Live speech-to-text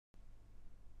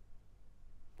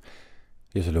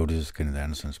Yes, hello, this is Kenneth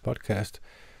Anderson's podcast,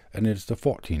 and it's the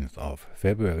 14th of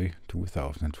February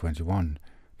 2021.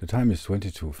 The time is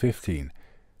 22:15,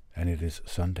 and it is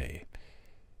Sunday.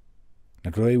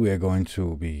 Now today we are going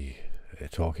to be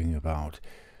talking about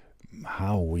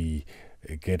how we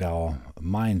get our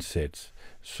mindset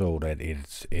so that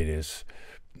it is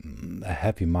a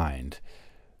happy mind,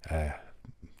 a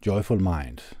joyful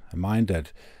mind, a mind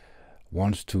that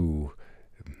wants to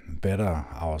better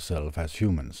ourselves as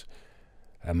humans.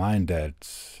 A mind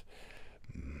that's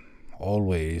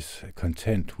always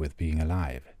content with being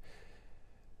alive.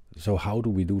 So how do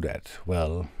we do that?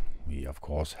 Well, we of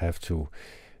course have to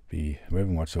be very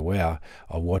much aware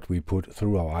of what we put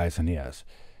through our eyes and ears.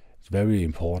 It's very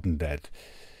important that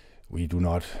we do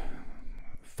not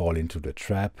fall into the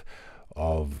trap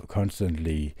of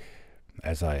constantly,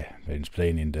 as I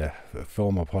explained in the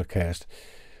former podcast,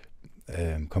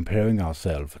 comparing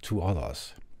ourselves to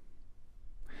others.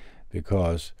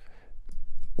 Because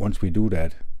once we do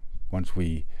that, once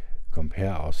we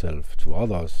compare ourselves to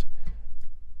others,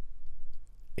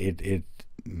 the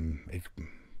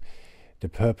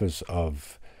purpose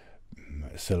of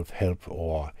self-help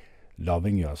or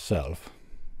loving yourself,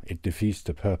 it defeats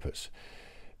the purpose.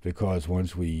 Because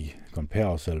once we compare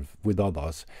ourselves with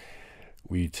others,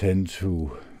 we tend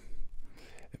to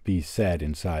be sad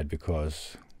inside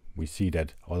because we see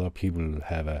that other people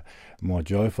have a more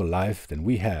joyful life than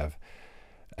we have,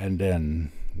 and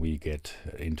then we get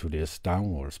into this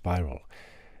downward spiral.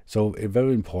 So it's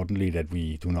very importantly that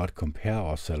we do not compare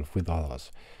ourselves with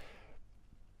others.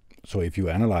 So if you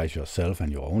analyze yourself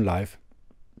and your own life,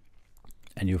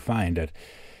 and you find that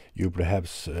you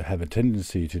perhaps have a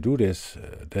tendency to do this,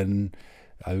 then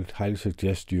I would highly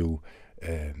suggest you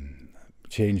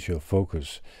change your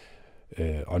focus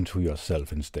onto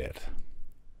yourself instead.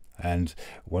 And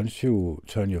once you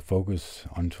turn your focus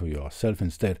onto yourself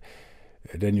instead,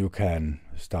 then you can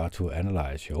start to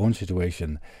analyze your own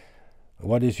situation.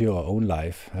 What is your own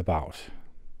life about?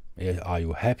 Are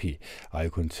you happy? Are you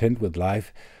content with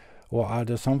life? Or are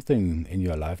there something in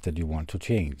your life that you want to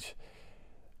change?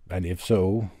 And if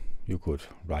so, you could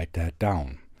write that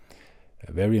down.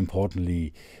 Very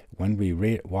importantly, when we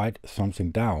write something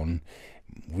down,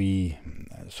 we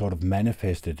sort of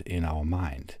manifest it in our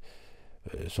mind.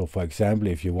 So for example,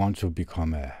 if you want to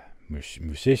become a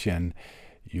musician,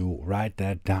 you write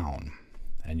that down,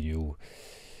 and you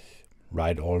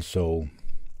write also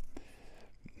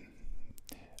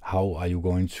how are you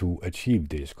going to achieve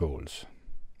these goals.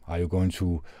 Are you going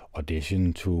to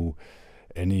audition to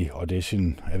any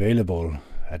audition available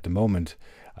at the moment?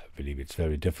 I believe it's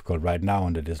very difficult right now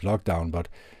under this lockdown,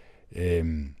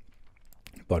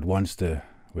 but once the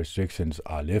restrictions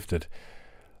are lifted,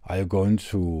 are you going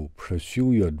to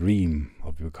pursue your dream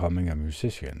of becoming a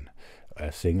musician,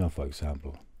 a singer, for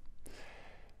example?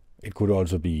 It could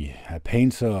also be a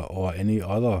painter or any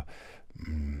other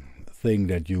thing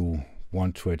that you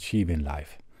want to achieve in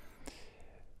life.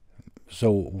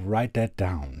 So write that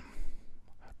down.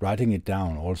 Writing it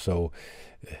down also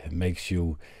makes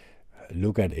you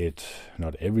look at it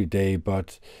not every day,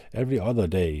 but every other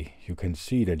day. You can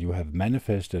see that you have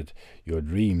manifested your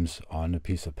dreams on a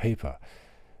piece of paper.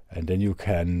 And then you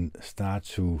can start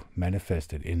to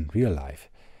manifest it in real life.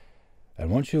 And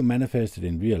once you manifest it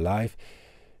in real life,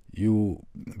 you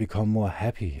become more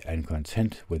happy and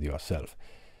content with yourself.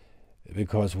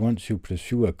 Because once you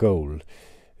pursue a goal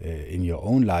in your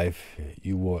own life,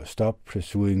 you will stop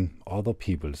pursuing other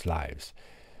people's lives.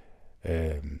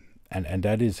 And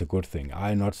that is a good thing.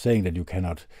 I'm not saying that you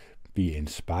cannot be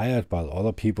inspired by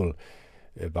other people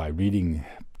by reading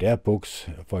their books,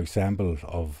 for example,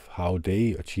 of how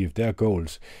they achieve their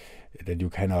goals, that you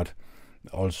cannot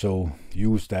also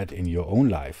use that in your own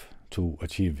life to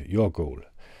achieve your goal.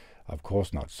 Of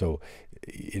course not. So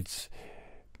it's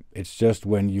just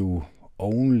when you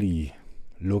only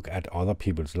look at other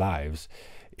people's lives,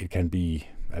 it can be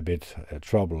a bit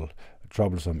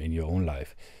troublesome in your own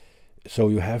life. So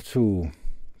you have to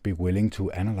be willing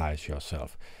to analyze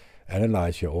yourself,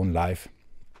 analyze your own life.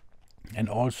 And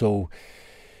also,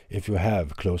 if you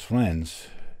have close friends,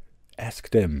 ask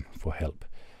them for help.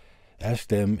 Ask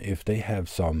them if they have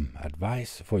some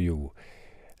advice for you,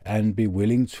 and be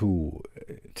willing to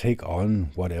take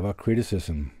on whatever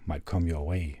criticism might come your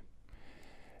way.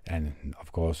 And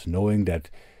of course, knowing that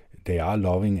they are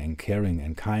loving and caring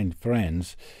and kind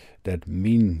friends that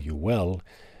mean you well,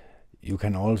 you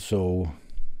can also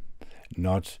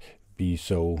not be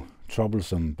so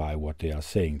troublesome by what they are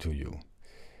saying to you.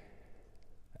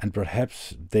 And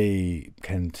perhaps they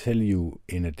can tell you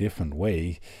in a different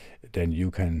way than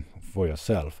you can for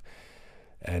yourself.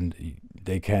 And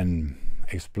they can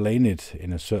explain it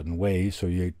in a certain way so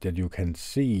that you can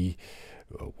see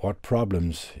what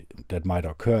problems that might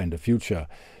occur in the future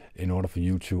in order for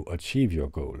you to achieve your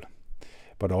goal,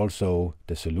 but also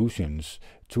the solutions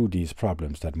to these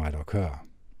problems that might occur.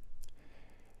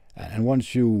 And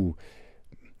once you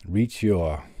reach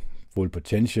your full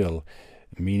potential,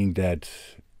 meaning that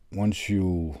once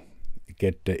you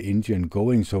get the engine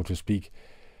going, so to speak,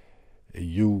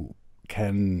 you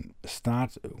can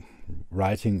start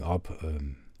writing up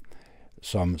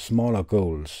some smaller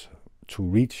goals to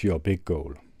reach your big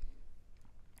goal.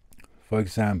 For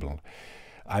example,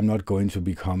 I'm not going to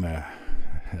become a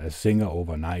singer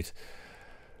overnight.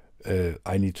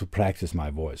 I need to practice my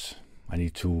voice. I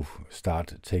need to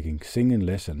start taking singing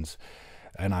lessons,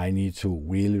 and I need to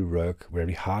really work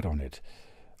very hard on it.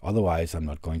 Otherwise, I'm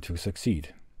not going to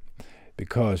succeed.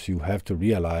 Because you have to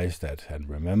realize that and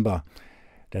remember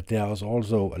that there is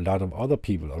also a lot of other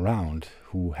people around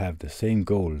who have the same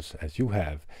goals as you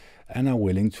have and are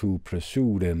willing to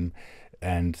pursue them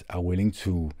and are willing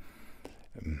to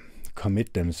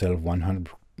commit themselves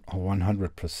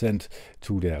 100%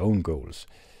 to their own goals.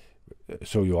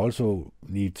 So you also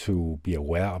need to be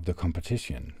aware of the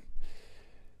competition.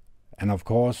 And of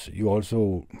course, you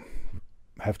also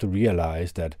have to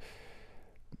realize that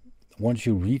once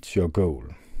you reach your goal,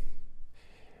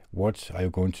 what are you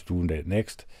going to do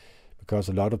next? Because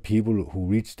a lot of people who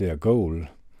reach their goal,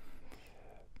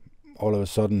 all of a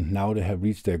sudden, now they have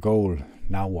reached their goal,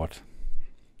 now what?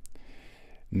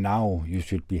 Now you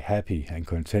should be happy and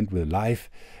content with life.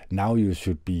 Now you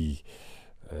should be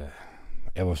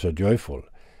ever so joyful.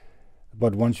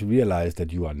 But once you realize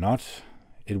that you are not,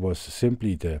 it was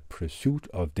simply the pursuit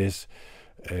of this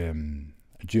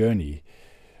journey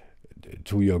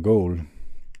to your goal,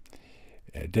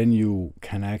 then you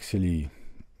can actually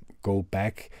go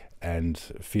back and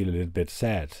feel a little bit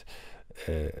sad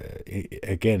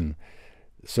again.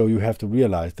 So you have to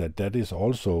realize that that is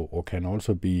also, or can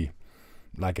also be,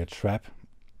 like a trap.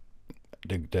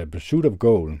 The pursuit of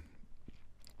goal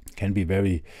can be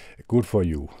very good for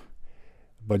you,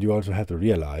 but you also have to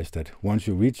realize that once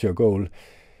you reach your goal,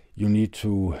 you need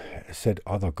to set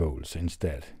other goals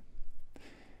instead.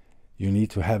 You need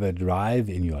to have a drive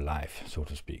in your life, so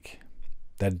to speak.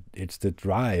 That it's the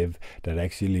drive that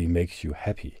actually makes you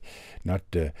happy, not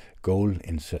the goal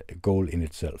in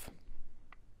itself.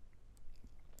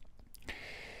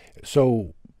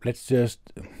 So let's just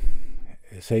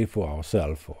say for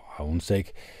ourselves, for our own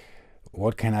sake,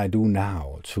 what can I do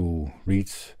now to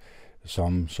reach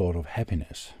some sort of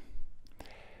happiness?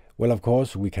 Well, of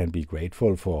course, we can be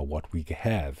grateful for what we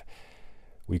have.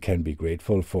 We can be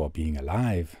grateful for being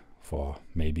alive, for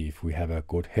maybe if we have a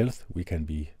good health, we can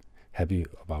be happy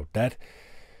about that.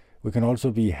 We can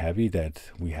also be happy that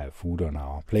we have food on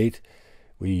our plate.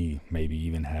 We maybe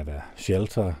even have a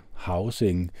shelter,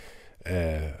 housing.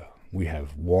 We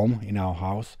have warmth in our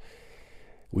house.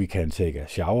 We can take a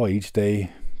shower each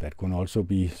day. That can also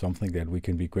be something that we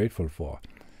can be grateful for.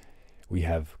 We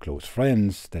have close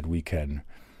friends that we can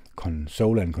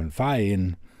console and confide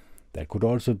in. That could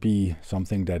also be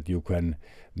something that you can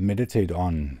meditate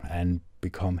on and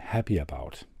become happy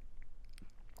about.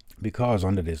 Because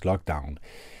under this lockdown,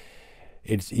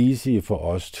 it's easy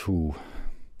for us to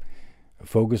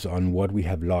focus on what we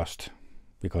have lost,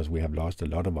 because we have lost a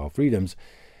lot of our freedoms,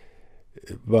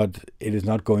 but it is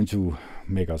not going to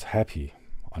make us happy,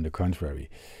 on the contrary.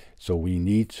 So we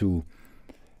need to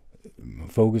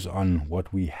focus on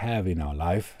what we have in our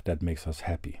life that makes us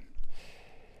happy.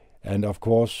 And of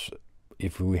course,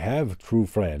 if we have true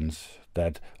friends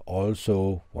that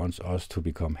also wants us to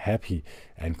become happy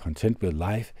and content with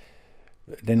life,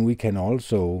 then we can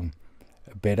also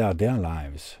better their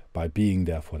lives by being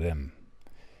there for them,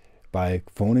 by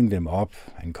phoning them up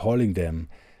and calling them,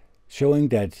 showing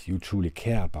that you truly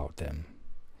care about them.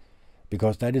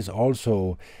 Because that is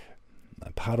also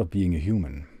a part of being a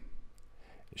human,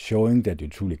 showing that you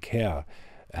truly care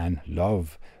and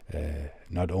love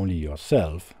not only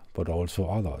yourself, but also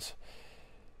others.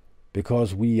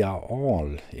 Because we are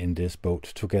all in this boat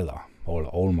together,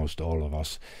 almost all of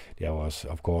us. There was,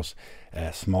 of course,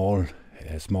 a small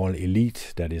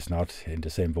elite that is not in the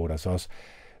same boat as us,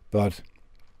 but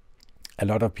a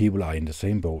lot of people are in the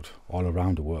same boat all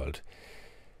around the world.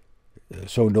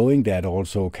 So knowing that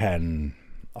also can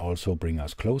also bring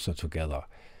us closer together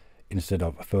instead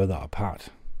of further apart,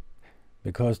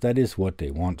 because that is what they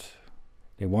want.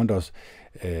 They want us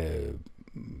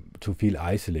to feel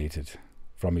isolated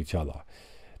from each other.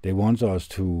 They want us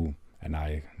to,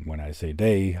 and when I say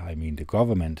they, I mean the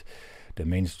government, the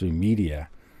mainstream media,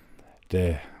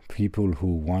 the people who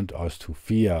want us to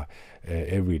fear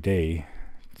every day,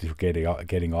 to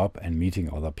getting up and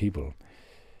meeting other people.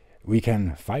 We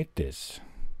can fight this.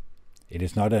 It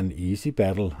is not an easy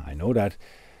battle, I know that,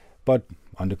 but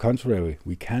on the contrary,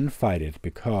 we can fight it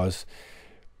because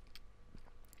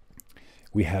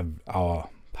we have our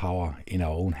power in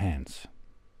our own hands.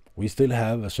 We still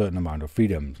have a certain amount of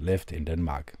freedom left in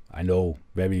Denmark. I know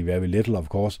very, very little, of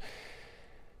course,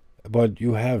 but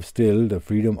you have still the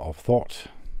freedom of thought,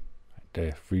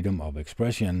 the freedom of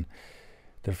expression,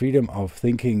 the freedom of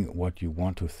thinking what you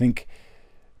want to think,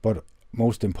 but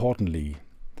most importantly,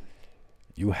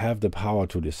 you have the power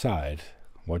to decide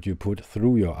what you put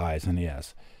through your eyes and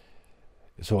ears.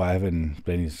 So I have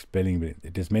been explaining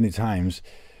this many times.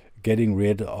 Getting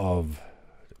rid of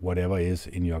whatever is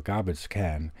in your garbage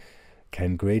can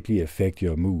greatly affect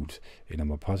your mood in a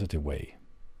more positive way.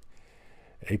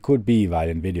 It could be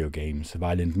violent video games,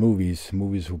 violent movies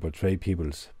who portray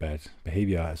people's bad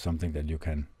behavior as something that you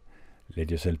can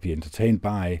let yourself be entertained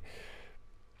by.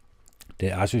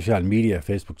 The social media,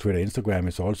 Facebook, Twitter, Instagram,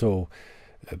 is also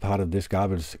a part of this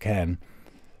garbage can.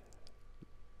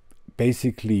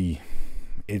 Basically,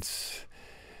 it's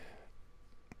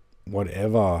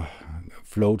whatever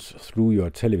floats through your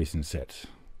television set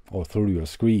or through your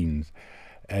screens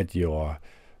at your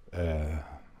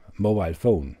mobile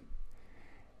phone.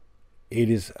 It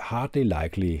is hardly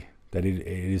likely that it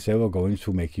is ever going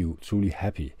to make you truly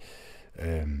happy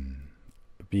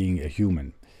being a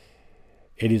human.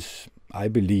 It is, I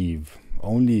believe,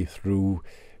 only through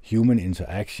human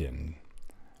interaction,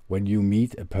 when you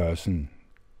meet a person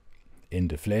in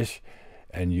the flesh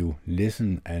and you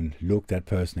listen and look that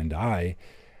person in the eye,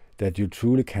 that you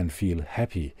truly can feel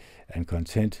happy and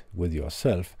content with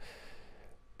yourself,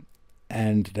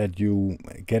 and that you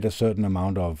get a certain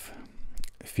amount of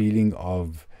feeling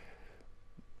of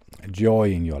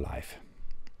joy in your life.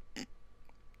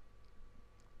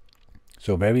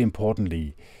 So very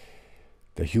importantly,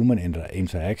 the human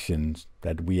interactions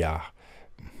that we are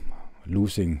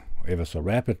losing ever so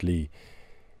rapidly,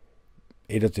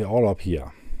 it is all up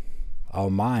here. Our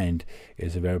mind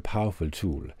is a very powerful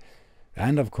tool.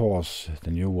 And of course,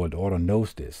 the New World Order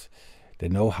knows this. They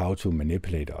know how to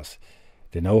manipulate us.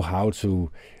 They know how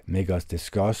to make us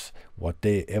discuss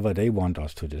whatever they want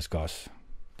us to discuss.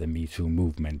 The Me Too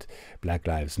movement, Black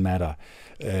Lives Matter,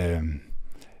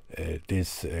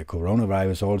 this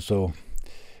coronavirus also,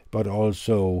 but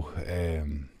also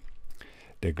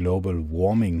the global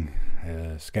warming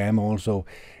scam also.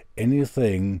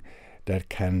 Anything that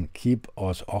can keep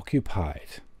us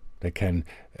occupied, that can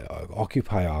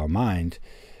occupy our mind,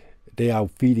 they are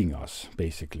feeding us,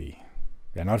 basically.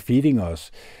 They're not feeding us,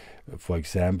 for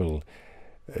example,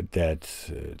 that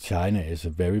China is a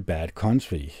very bad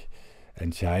country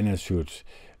and China should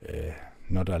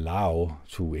not allow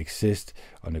to exist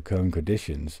under current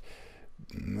conditions,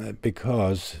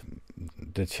 because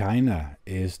the China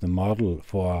is the model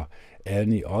for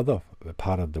any other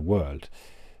part of the world.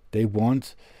 They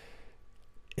want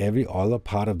every other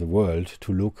part of the world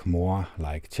to look more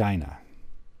like China.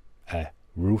 A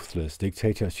ruthless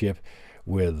dictatorship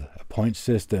with a point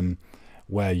system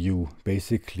where you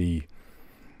basically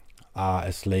are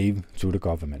a slave to the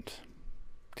government.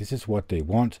 This is what they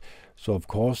want. So of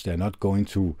course they're not going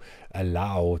to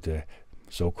allow the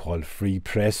so-called free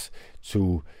press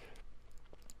to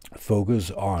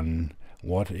focus on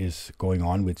what is going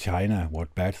on with China,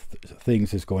 what bad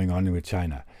things is going on with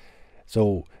China.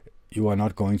 So you are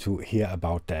not going to hear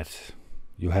about that.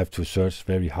 You have to search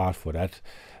very hard for that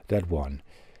one.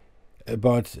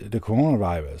 But the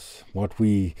coronavirus, what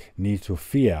we need to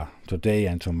fear today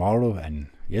and tomorrow and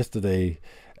yesterday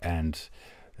and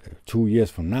 2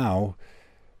 years from now,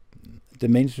 the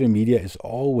mainstream media is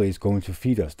always going to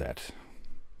feed us that.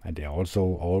 And they're also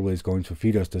always going to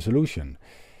feed us the solution.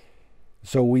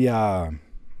 So we are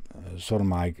sort of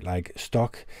like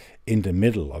stuck in the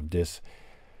middle of this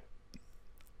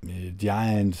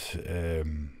giant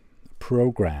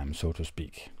program, so to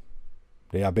speak.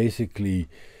 They are basically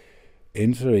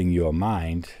entering your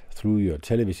mind through your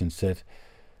television set,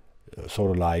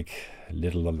 sort of like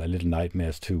Little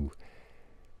Nightmares 2.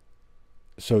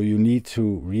 So you need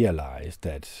to realize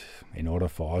that in order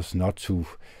for us not to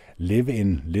live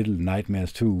in Little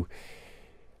Nightmares 2,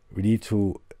 we need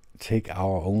to take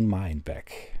our own mind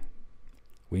back.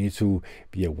 We need to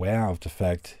be aware of the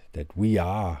fact that we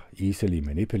are easily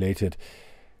manipulated,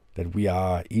 that we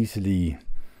are easily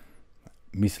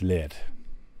misled.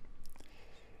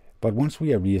 But once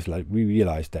we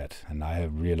realize that, and I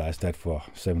have realized that for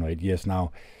 7 or 8 years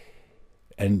now,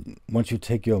 and once you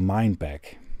take your mind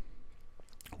back,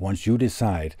 once you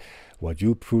decide what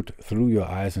you put through your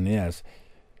eyes and ears,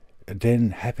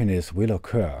 then happiness will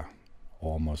occur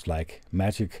almost like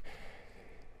magic.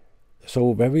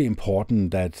 So very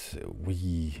important that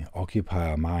we occupy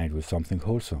our mind with something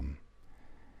wholesome.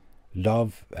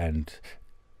 Love and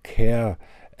care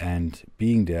and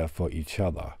being there for each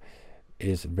other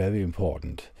is very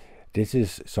important. This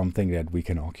is something that we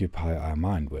can occupy our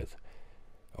mind with.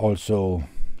 Also,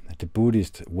 the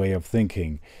Buddhist way of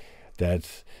thinking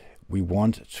that we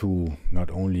want to not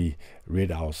only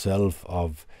rid ourselves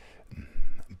of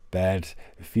bad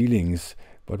feelings,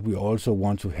 but we also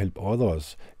want to help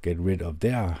others get rid of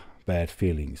their bad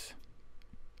feelings.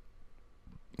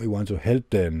 We want to help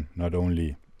them not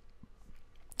only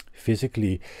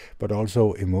physically, but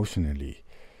also emotionally.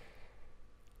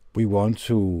 We want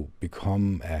to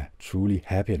become a truly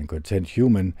happy and content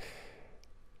human.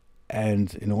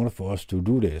 And in order for us to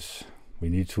do this, we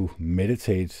need to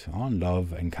meditate on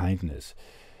love and kindness.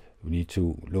 We need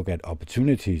to look at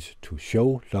opportunities to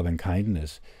show love and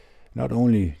kindness, not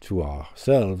only to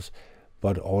ourselves,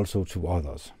 but also to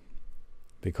others.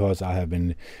 Because I have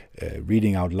been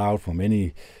reading out loud for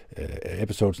many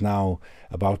episodes now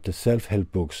about the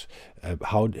self-help books,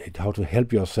 how to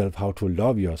help yourself, how to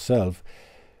love yourself.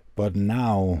 But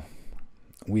now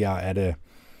we are at a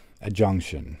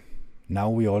junction. Now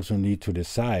we also need to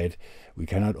decide we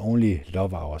cannot only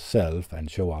love ourselves and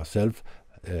show ourselves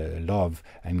love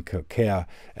and care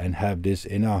and have this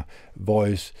inner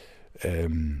voice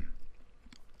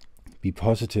be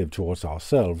positive towards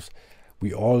ourselves.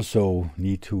 We also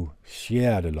need to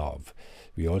share the love.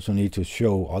 We also need to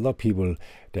show other people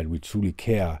that we truly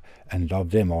care and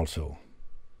love them also.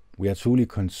 We are truly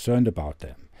concerned about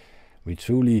them. We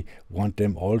truly want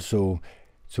them also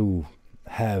to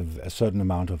have a certain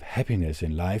amount of happiness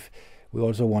in life. We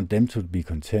also want them to be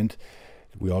content.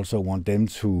 We also want them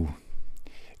to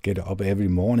get up every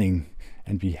morning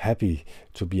and be happy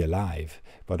to be alive,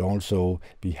 but also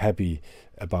be happy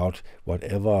about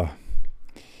whatever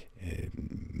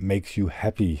makes you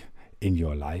happy in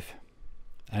your life,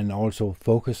 and also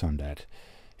focus on that.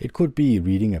 It could be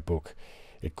reading a book.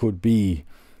 It could be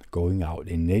going out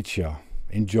in nature,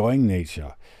 enjoying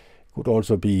nature. It could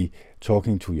also be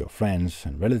talking to your friends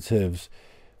and relatives.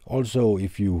 Also,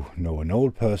 if you know an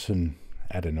old person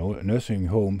at a nursing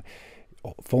home,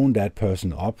 phone that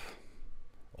person up.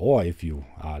 Or if you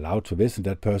are allowed to visit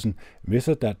that person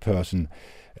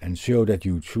and show that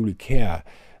you truly care,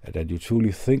 that you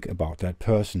truly think about that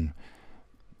person.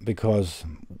 Because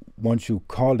once you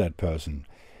call that person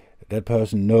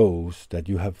knows that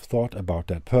you have thought about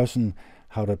that person,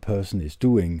 how that person is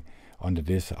doing under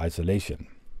this isolation.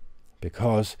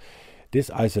 Because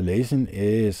this isolation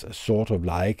is sort of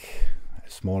like a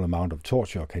small amount of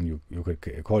torture, you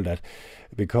could call that,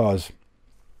 because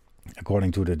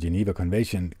according to the Geneva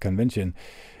Convention,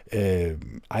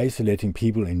 isolating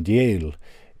people in jail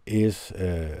is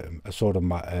a sort of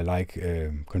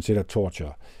considered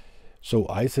torture. So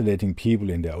isolating people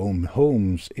in their own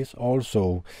homes is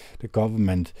also the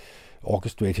government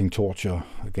orchestrating torture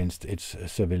against its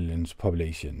civilians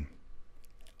population.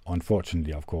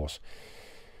 Unfortunately, of course.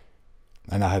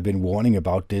 And I have been warning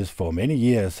about this for many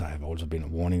years. I have also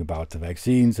been warning about the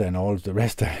vaccines and all the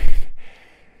rest of it.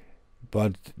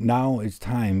 But now it's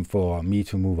time for me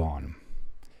to move on.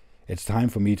 It's time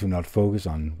for me to not focus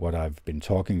on what I've been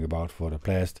talking about for the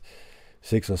past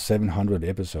 600 or 700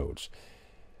 episodes,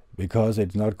 because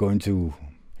it's not going to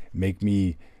make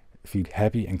me feel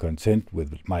happy and content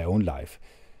with my own life.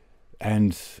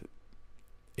 And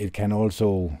it can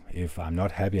also, if I'm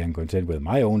not happy and content with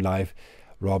my own life,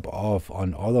 rub off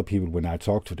on other people when I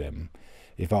talk to them.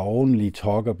 If I only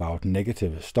talk about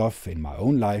negative stuff in my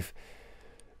own life,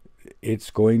 it's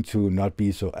going to not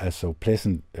be so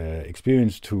pleasant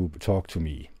experience to talk to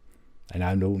me. And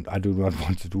I do not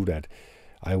want to do that.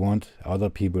 I want other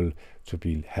people to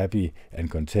be happy and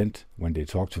content when they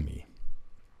talk to me.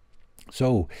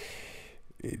 So,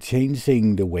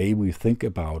 changing the way we think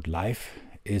about life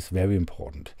is very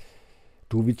important.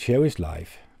 Do we cherish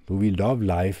life? Do we love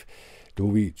life? Do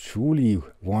we truly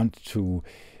want to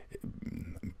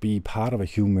be part of a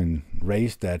human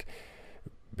race that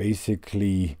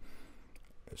basically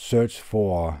search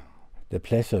for the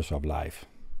pleasures of life?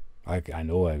 I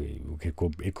know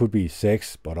it could be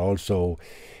sex, but also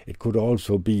it could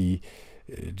also be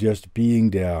just being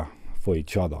there for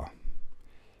each other.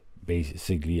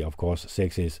 Basically, of course,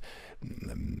 sex is,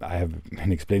 I have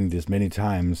been explaining this many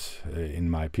times in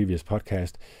my previous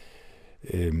podcast.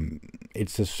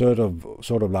 It's a sort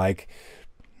of like,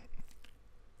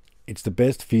 it's the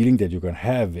best feeling that you can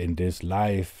have in this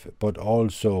life, but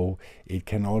also it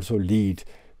can also lead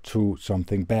to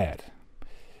something bad,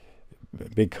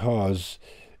 because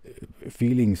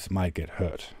feelings might get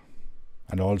hurt.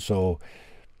 And also,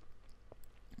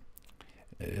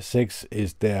 sex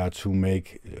is there to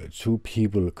make two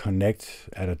people connect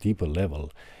at a deeper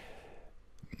level.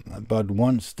 But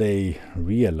once they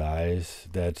realize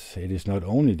that it is not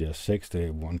only their sex they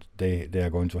are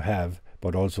going to have,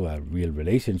 but also a real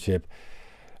relationship,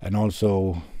 and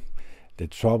also the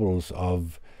troubles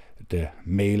of the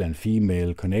male and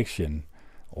female connection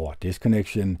or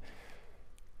disconnection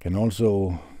can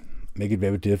also make it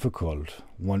very difficult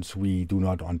once we do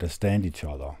not understand each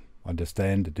other,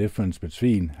 understand the difference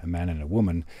between a man and a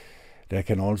woman. That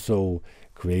can also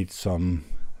create some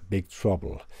big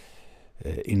trouble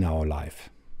in our life.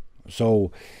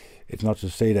 So it's not to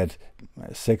say that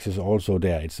sex is also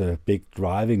there. It's a big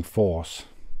driving force.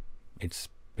 It's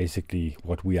basically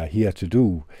what we are here to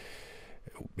do.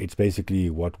 It's basically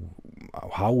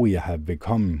how we have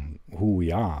become who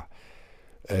we are.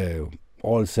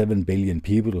 All 7 billion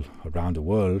people around the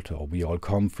world, or we all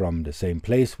come from the same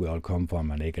place. We all come from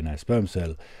an egg and a sperm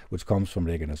cell, which comes from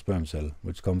an egg and a sperm cell,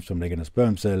 which comes from an egg and a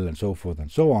sperm cell, and so forth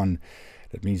and so on.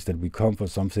 That means that we come from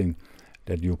something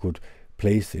that you could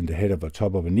place in the head of a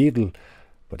top of a needle,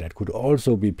 but that could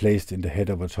also be placed in the head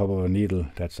of a top of a needle.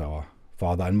 That's our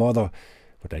father and mother.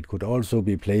 But that could also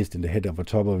be placed in the head of a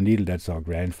top of a needle. That's our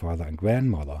grandfather and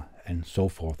grandmother, and so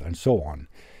forth and so on.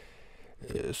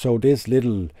 So this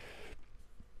little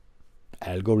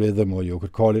algorithm, or you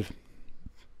could call it,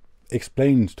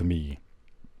 explains to me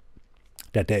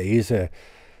that there is a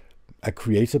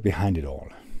creator behind it all.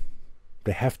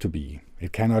 There have to be.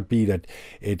 It cannot be that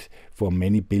it, for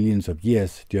many billions of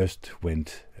years, just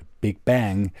went big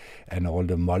bang and all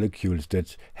the molecules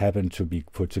that happen to be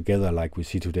put together like we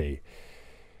see today.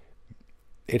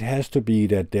 It has to be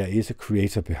that there is a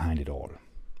creator behind it all.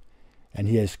 And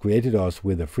he has created us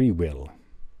with a free will.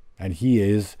 And he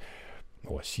is,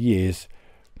 or she is,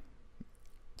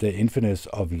 the infinite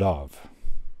of love.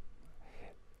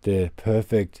 The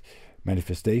perfect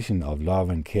manifestation of love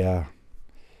and care.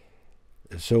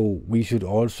 So we should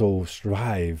also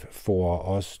strive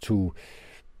for us to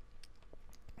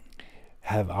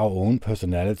have our own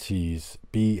personalities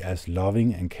be as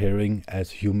loving and caring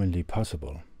as humanly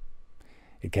possible.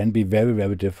 It can be very,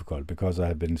 very difficult because I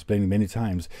have been explaining many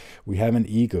times, we have an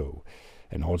ego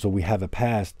and also we have a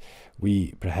past.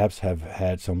 We perhaps have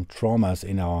had some traumas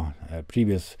in our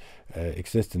previous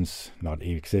existence, not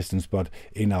existence, but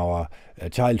in our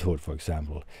childhood, for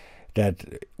example,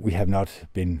 that we have not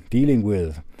been dealing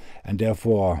with, and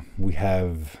therefore we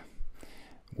have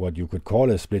what you could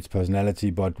call a split personality,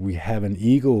 but we have an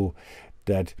ego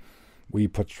that we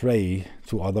portray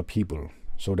to other people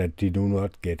so that they do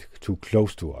not get too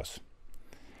close to us.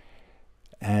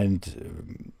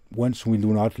 And once we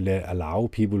do not allow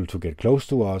people to get close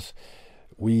to us,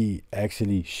 we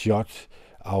actually shut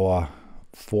our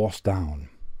force down,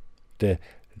 the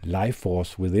life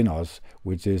force within us,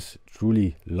 which is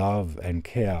truly love and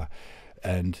care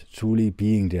and truly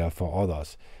being there for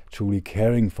others, truly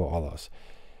caring for others.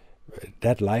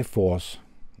 That life force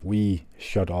we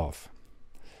shut off.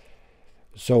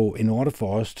 So in order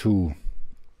for us to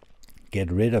get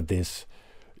rid of this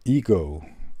ego,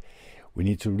 we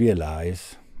need to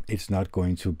realize it's not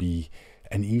going to be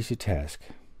an easy task.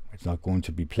 It's not going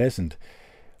to be pleasant.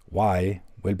 Why?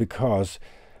 Well, because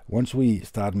once we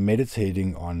start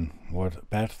meditating on what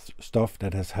bad stuff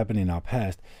that has happened in our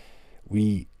past,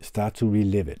 we start to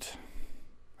relive it.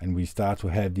 And we start to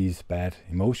have these bad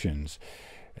emotions.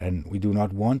 And we do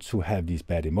not want to have these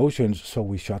bad emotions, so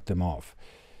we shut them off.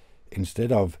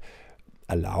 Instead of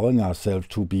allowing ourselves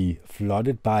to be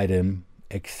flooded by them,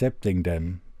 accepting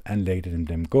them, and letting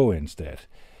them go instead.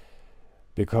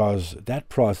 Because that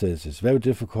process is very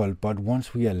difficult, but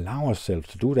once we allow ourselves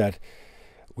to do that,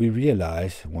 we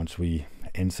realize, once we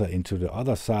enter into the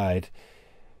other side,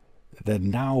 that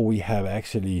now we have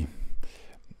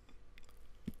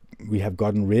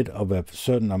gotten rid of a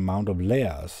certain amount of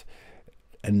layers,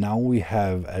 and now we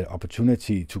have an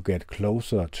opportunity to get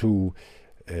closer to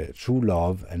true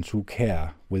love and true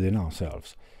care within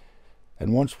ourselves.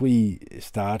 And once we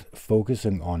start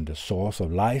focusing on the source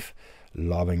of life,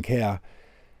 love and care,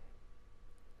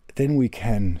 then we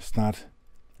can start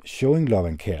showing love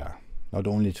and care, not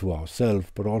only to ourselves,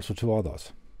 but also to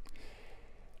others.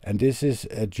 And this is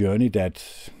a journey that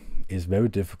is very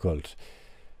difficult.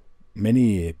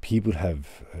 Many people have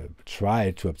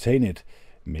tried to obtain it.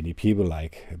 Many people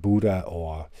like Buddha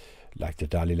or like the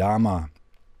Dalai Lama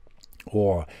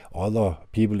or other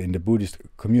people in the Buddhist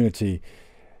community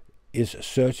is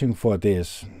searching for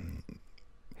this,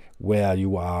 where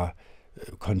you are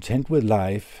content with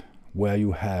life, where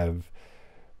you have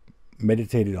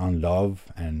meditated on love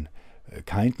and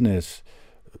kindness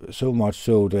so much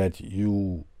so that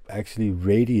you actually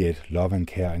radiate love and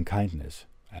care and kindness.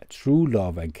 True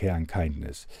love and care and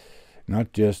kindness.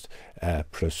 Not just a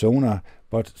persona,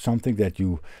 but something that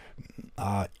you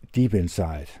are deep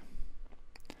inside.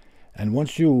 And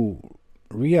once you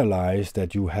realize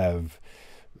that you have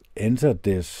entered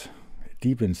this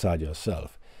deep inside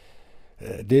yourself,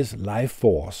 this life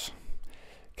force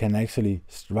can actually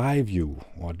drive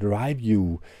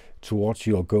you towards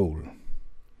your goal.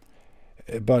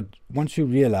 But once you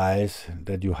realize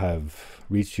that you have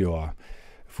reached your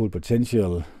full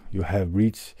potential, you have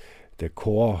reached the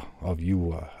core of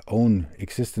your own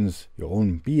existence, your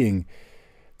own being,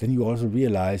 then you also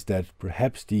realize that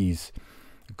perhaps these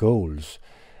goals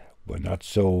were not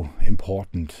so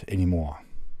important anymore.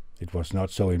 It was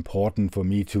not so important for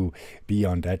me to be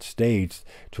on that stage,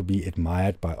 to be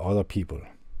admired by other people.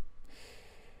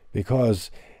 Because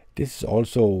this is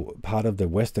also part of the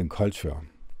Western culture.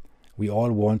 We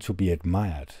all want to be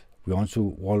admired. We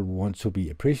all want to be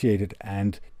appreciated,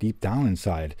 and deep down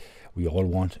inside, we all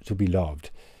want to be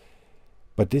loved.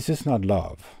 But this is not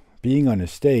love. Being on a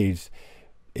stage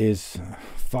is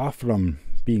far from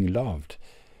being loved.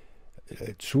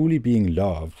 Truly being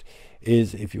loved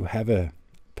is if you have a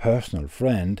personal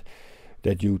friend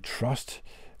that you trust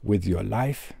with your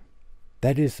life.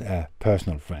 That is a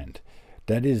personal friend.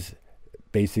 That is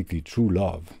basically true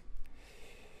love.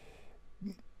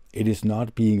 It is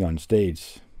not being on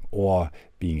stage or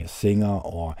being a singer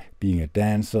or being a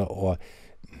dancer or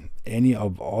any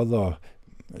of other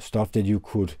stuff that you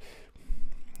could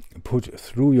put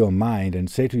through your mind and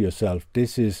say to yourself,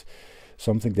 this is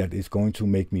something that is going to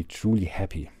make me truly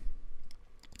happy.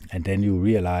 And then you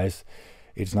realize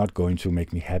it's not going to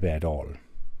make me happy at all.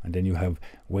 And then you have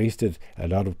wasted a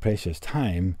lot of precious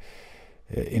time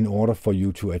in order for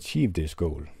you to achieve this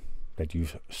goal that you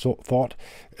thought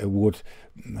would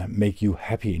make you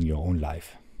happy in your own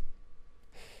life.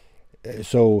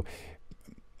 So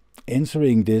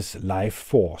entering this life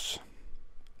force,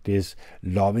 this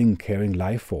loving, caring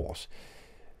life force,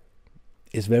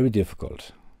 is very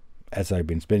difficult, as I've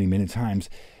been spending many times,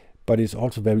 but it's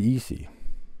also very easy.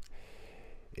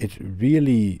 It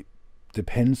really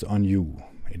depends on you.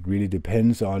 It really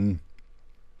depends on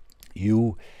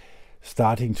you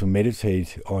starting to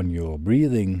meditate on your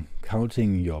breathing,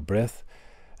 counting your breath,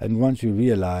 and once you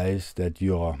realize that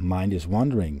your mind is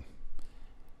wandering,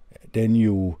 then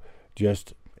you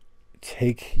just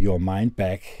take your mind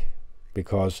back,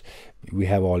 because we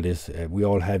have all this, we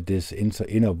all have this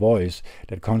inner voice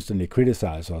that constantly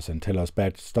criticizes us and tell us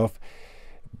bad stuff.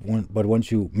 But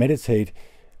once you meditate,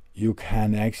 you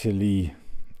can actually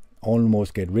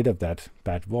almost get rid of that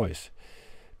bad voice,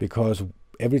 because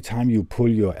every time you pull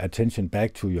your attention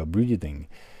back to your breathing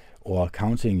or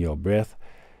counting your breath,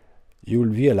 you will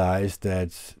realize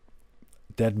that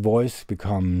that voice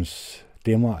becomes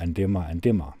dimmer and dimmer and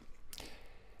dimmer.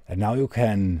 And now you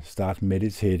can start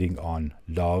meditating on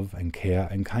love and care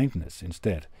and kindness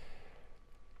instead.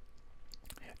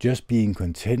 Just being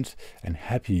content and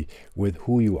happy with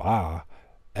who you are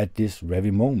at this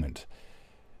very moment.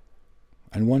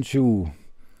 And once you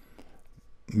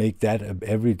make that an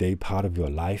everyday part of your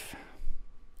life,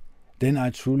 then I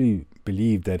truly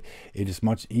believe that it is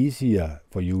much easier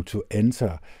for you to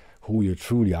enter who you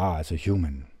truly are as a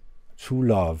human. True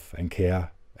love and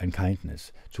care and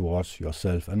kindness towards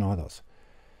yourself and others.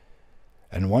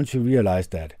 And once you realize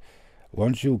that,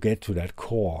 once you get to that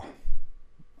core,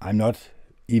 I'm not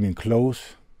even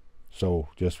close, so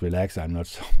just relax, I'm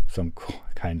not some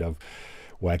kind of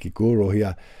wacky guru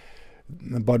here.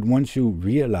 But once you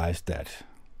realize that,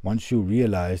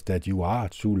 you are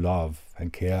true love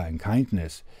and care and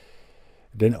kindness,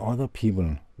 then other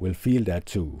people will feel that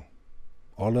too.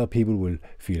 Other people will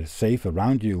feel safe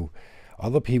around you.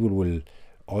 Other people will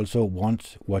also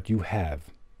want what you have.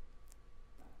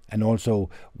 And also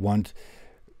want,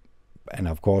 and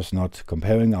of course not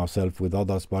comparing ourselves with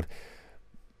others, but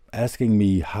asking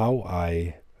me how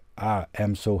I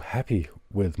am so happy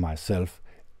with myself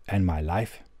and my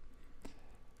life.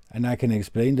 And I can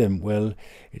explain them, well,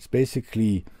 it's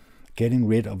basically getting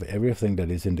rid of everything that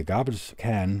is in the garbage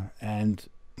can and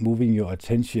moving your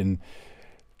attention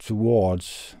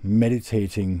towards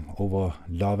meditating over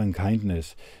love and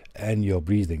kindness and your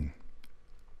breathing.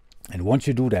 And once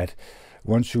you do that,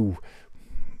 once you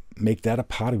make that a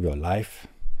part of your life,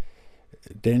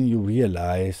 then you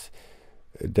realize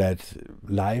that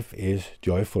life is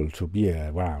joyful to be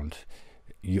around.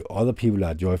 Other people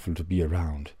are joyful to be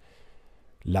around.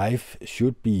 Life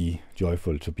should be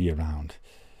joyful to be around.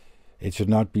 It should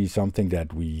not be something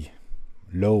that we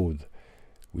loathe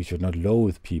We should not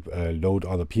load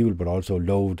other people, but also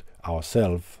load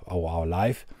ourselves or our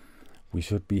life. We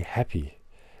should be happy.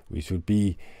 We should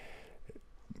be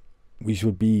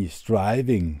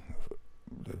striving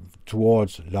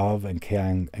towards love and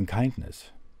care and kindness.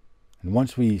 And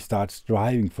once we start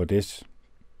striving for this,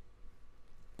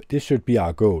 this should be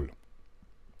our goal.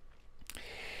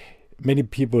 Many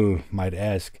people might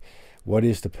ask, what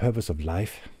is the purpose of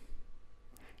life?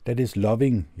 That is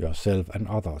loving yourself and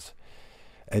others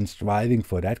and striving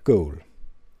for that goal,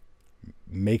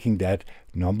 making that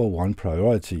number one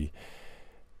priority.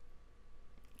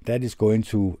 That is going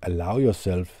to allow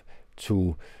yourself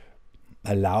to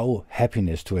allow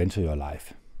happiness to enter your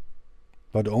life.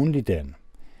 But only then,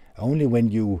 only when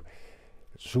you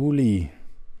truly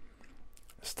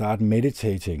start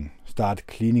meditating, start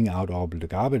cleaning out all the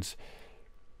garbage,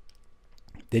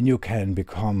 then you can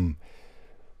become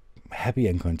happy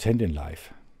and content in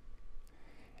life.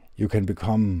 You can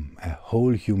become a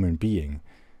whole human being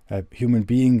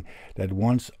that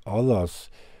wants others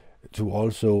to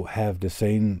also have the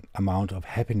same amount of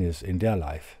happiness in their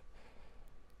life.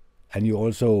 And you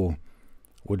also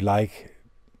would like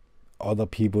other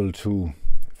people to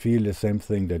feel the same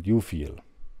thing that you feel.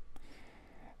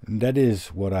 And that is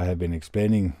what I have been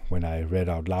explaining when I read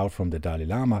out loud from the Dalai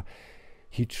Lama.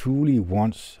 He truly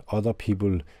wants other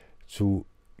people to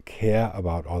care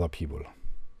about other people,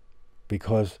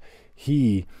 because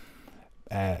he,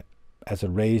 as a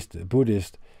raised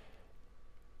Buddhist,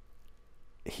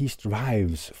 he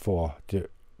strives for the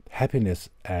happiness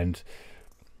and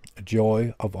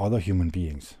joy of other human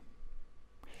beings.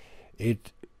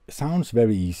 It sounds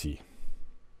very easy.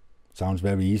 Sounds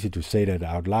very easy to say that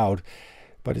out loud,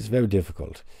 but it's very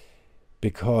difficult,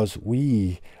 because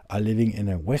we are living in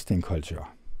a Western culture.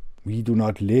 We do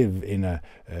not live in a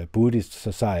Buddhist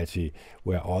society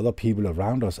where other people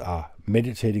around us are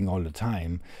meditating all the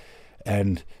time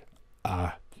and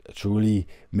are truly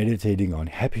meditating on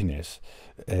happiness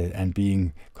and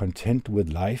being content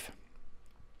with life.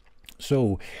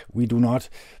 So we do not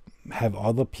have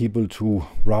other people to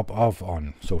rub off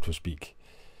on, so to speak,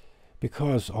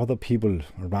 because other people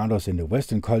around us in the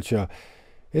Western culture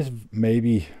is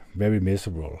maybe very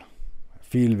miserable,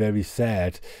 feel very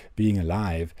sad being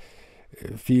alive,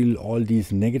 feel all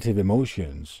these negative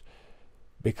emotions,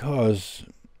 because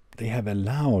they have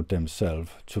allowed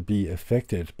themselves to be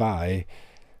affected by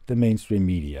the mainstream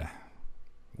media.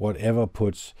 Whatever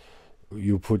puts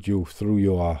you through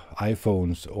your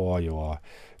iPhones or your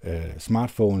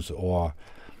smartphones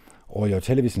or your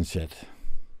television set,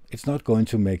 it's not going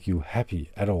to make you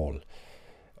happy at all.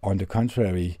 On the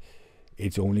contrary,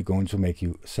 it's only going to make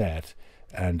you sad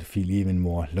and feel even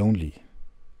more lonely.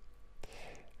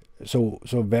 So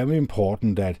very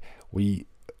important that we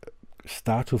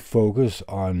start to focus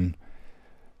on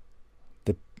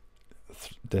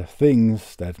the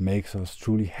things that makes us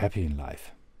truly happy in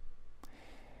life.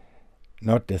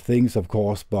 Not the things, of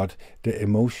course, but the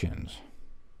emotions.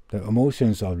 The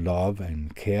emotions of love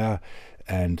and care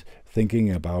and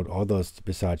thinking about others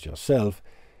besides yourself.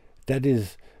 That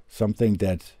is something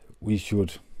that we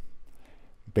should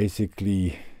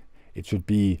basically, it should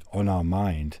be on our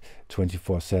mind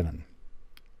 24/7.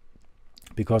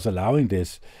 Because allowing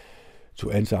this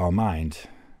to enter our mind,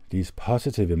 these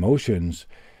positive emotions,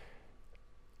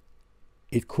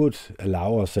 it could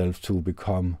allow ourselves to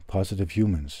become positive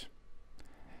humans,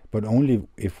 but only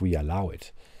if we allow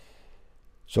it.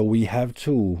 So we have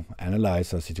to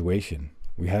analyze our situation.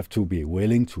 We have to be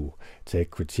willing to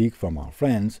take critique from our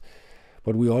friends,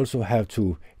 but we also have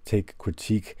to take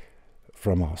critique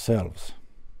from ourselves.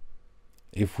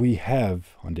 If we have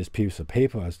on this piece of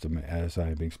paper, as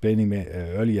I've been explaining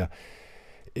earlier,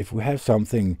 if we have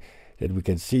something that we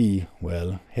can see,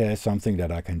 well, here is something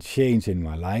that I can change in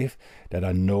my life, that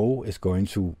I know is going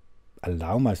to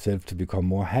allow myself to become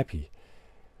more happy,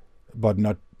 but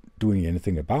not doing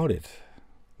anything about it,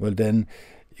 well, then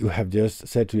you have just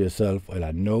said to yourself, well,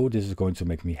 I know this is going to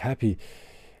make me happy,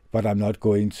 but I'm not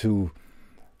going to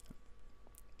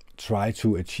try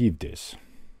to achieve this.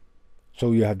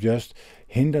 So you have just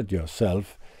hindered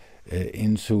yourself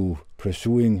into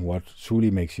pursuing what truly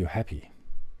makes you happy.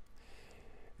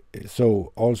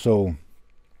 So also,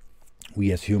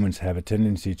 we as humans have a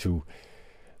tendency to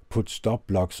put stop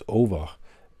blocks over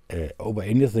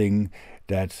anything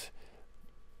that,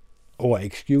 or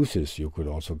excuses. You could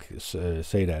also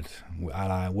say that,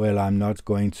 well, I'm not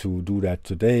going to do that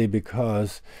today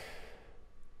because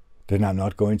then I'm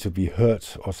not going to be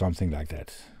hurt or something like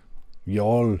that. We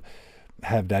all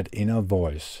have that inner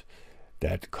voice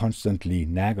that constantly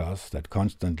nag us, that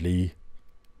constantly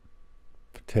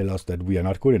tell us that we are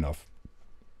not good enough.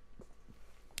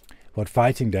 But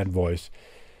fighting that voice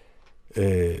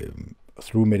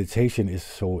through meditation is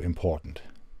so important.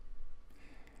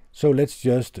 So let's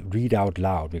just read out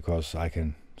loud, because I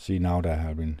can see now that I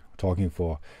have been talking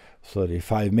for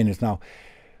 35 minutes now.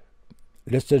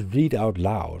 Let's just read out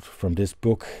loud from this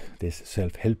book, this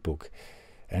self-help book,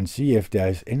 and see if there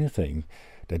is anything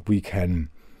that we can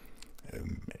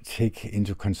take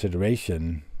into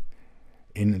consideration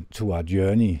into our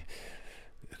journey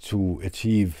to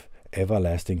achieve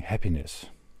everlasting happiness.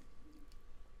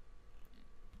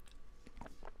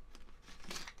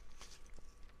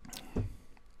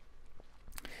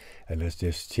 And let's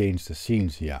just change the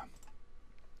scenes here.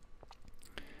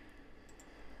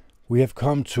 We have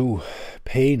come to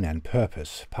Pain and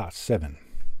Purpose, Part 7.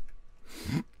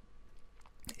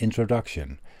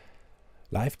 Introduction.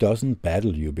 Life doesn't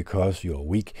battle you because you're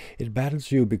weak. It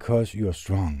battles you because you're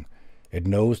strong. It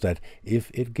knows that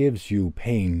if it gives you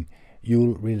pain,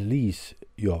 you'll release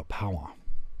your power.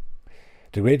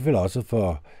 The great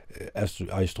philosopher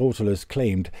Aristotle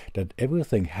claimed that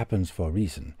everything happens for a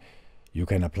reason. You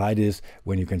can apply this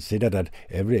when you consider that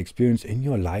every experience in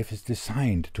your life is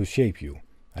designed to shape you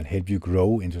and help you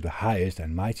grow into the highest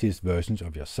and mightiest versions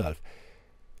of yourself.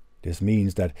 This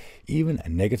means that even a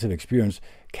negative experience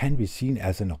can be seen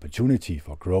as an opportunity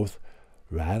for growth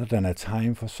rather than a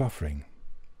time for suffering.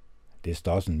 This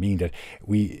doesn't mean that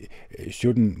we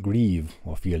shouldn't grieve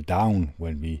or feel down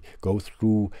when we go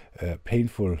through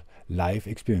painful life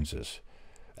experiences.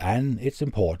 And it's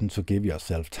important to give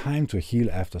yourself time to heal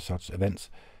after such events.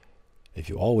 If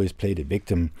you always play the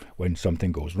victim when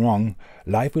something goes wrong,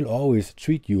 life will always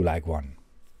treat you like one.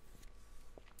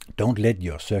 Don't let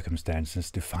your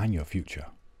circumstances define your future.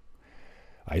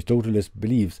 Aristotle's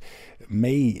beliefs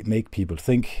may make people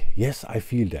think, yes, I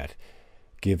feel that,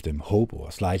 give them hope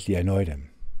or slightly annoy them.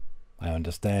 I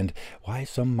understand why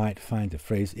some might find the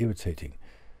phrase irritating.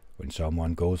 When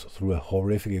someone goes through a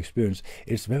horrific experience,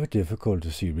 it's very difficult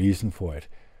to see reason for it.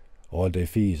 All they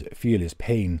feel is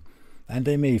pain, and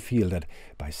they may feel that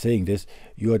by saying this,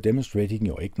 you are demonstrating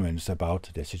your ignorance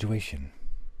about the situation.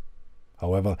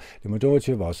 However, the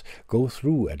majority of us go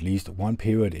through at least one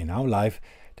period in our life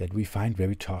that we find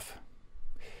very tough.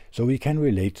 So we can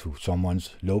relate to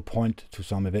someone's low point to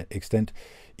some extent,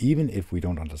 even if we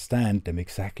don't understand them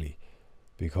exactly,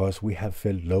 because we have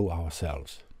felt low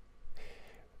ourselves.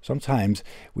 Sometimes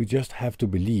we just have to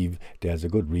believe there's a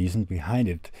good reason behind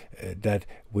it that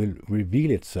will reveal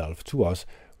itself to us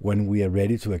when we are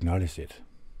ready to acknowledge it.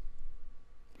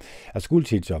 A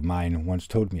schoolteacher of mine once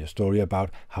told me a story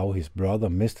about how his brother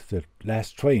missed the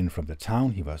last train from the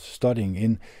town he was studying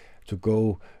in to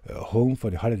go home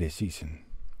for the holiday season.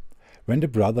 When the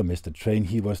brother missed the train,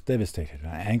 he was devastated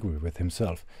and angry with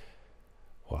himself.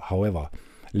 However,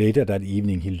 later that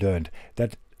evening he learned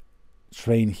that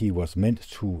train he was meant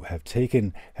to have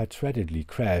taken had tragically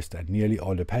crashed and nearly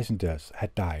all the passengers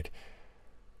had died.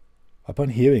 Upon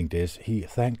hearing this, he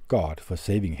thanked God for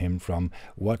saving him from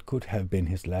what could have been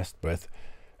his last breath,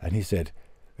 and he said,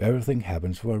 "Everything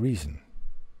happens for a reason."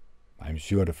 I'm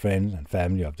sure the friends and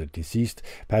family of the deceased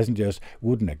passengers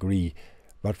wouldn't agree,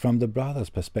 but from the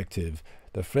brother's perspective,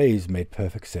 the phrase made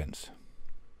perfect sense.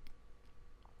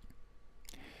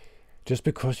 Just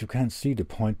because you can't see the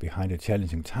point behind a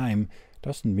challenging time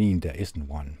doesn't mean there isn't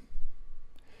one.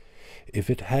 If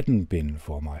it hadn't been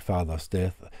for my father's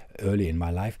death early in my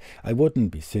life, I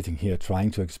wouldn't be sitting here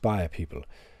trying to inspire people.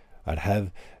 I'd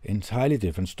have entirely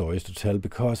different stories to tell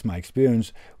because my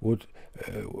experience would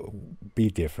be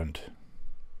different.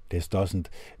 This doesn't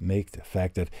make the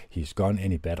fact that he's gone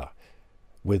any better.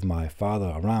 With my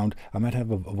father around, I might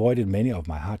have avoided many of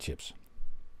my hardships.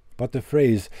 But the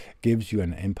phrase gives you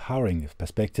an empowering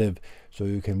perspective so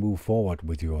you can move forward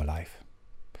with your life.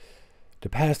 The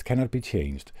past cannot be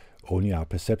changed, only our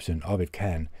perception of it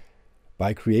can.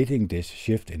 By creating this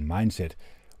shift in mindset,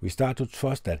 we start to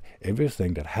trust that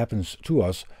everything that happens to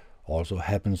us also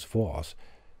happens for us.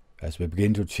 As we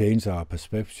begin to change our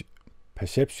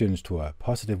perceptions to a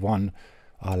positive one,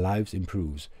 our lives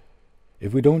improves.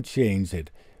 If we don't change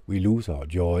it, we lose our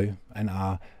joy and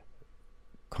are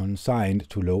consigned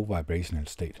to low vibrational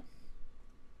state.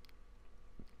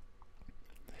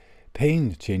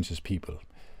 Pain changes people.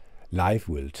 Life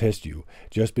will test you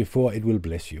just before it will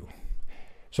bless you.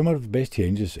 Some of the best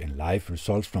changes in life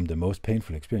results from the most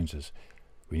painful experiences.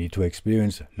 We need to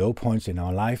experience low points in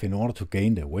our life in order to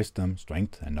gain the wisdom,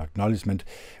 strength, and acknowledgement.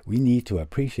 We need to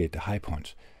appreciate the high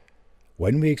points.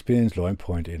 When we experience low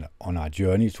point on our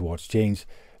journey towards change,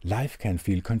 life can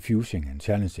feel confusing and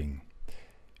challenging.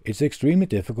 It's extremely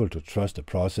difficult to trust the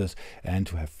process and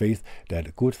to have faith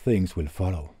that good things will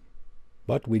follow.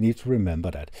 But we need to remember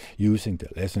that using the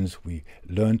lessons we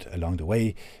learned along the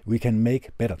way, we can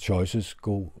make better choices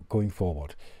going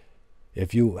forward.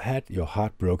 If you had your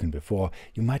heart broken before,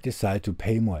 you might decide to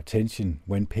pay more attention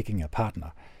when picking a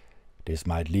partner. This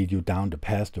might lead you down the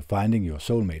path to finding your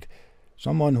soulmate,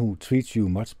 someone who treats you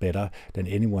much better than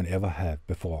anyone ever have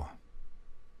before.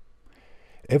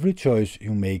 Every choice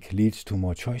you make leads to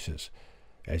more choices.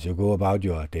 As you go about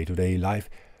your day-to-day life,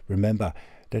 remember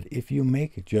that if you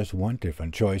make just one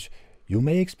different choice, you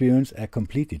may experience a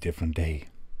completely different day.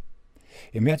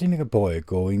 Imagining a boy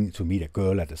going to meet a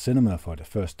girl at the cinema for the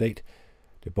first date.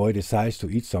 The boy decides to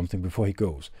eat something before he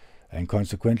goes, and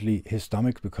consequently his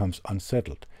stomach becomes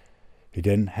unsettled. He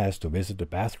then has to visit the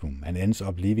bathroom and ends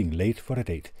up leaving late for the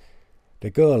date.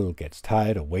 The girl gets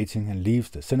tired of waiting and leaves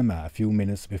the cinema a few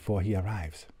minutes before he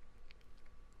arrives.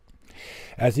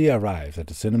 As he arrives at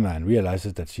the cinema and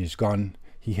realizes that she's gone,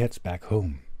 he heads back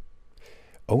home,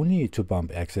 only to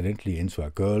bump accidentally into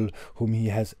a girl whom he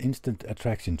has instant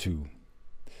attraction to.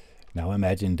 Now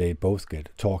imagine they both get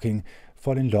talking,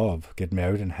 fall in love, get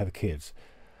married and have kids.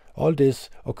 All this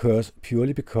occurs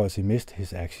purely because he missed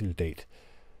his actual date.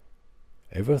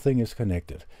 Everything is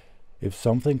connected. If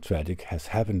something tragic has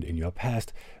happened in your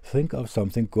past, think of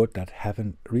something good that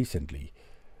happened recently.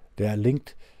 They are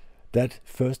linked. That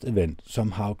first event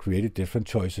somehow created different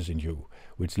choices in you,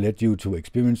 which led you to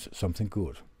experience something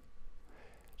good.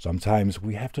 Sometimes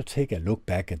we have to take a look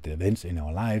back at the events in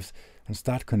our lives and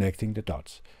start connecting the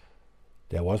dots.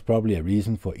 There was probably a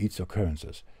reason for each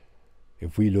occurrence.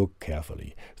 If we look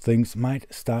carefully, things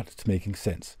might start making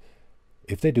sense.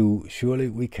 If they do, surely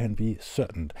we can be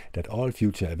certain that all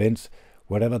future events,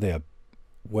 whether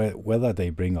they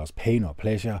bring us pain or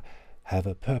pleasure, have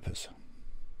a purpose.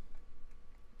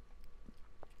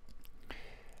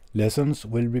 Lessons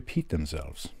will repeat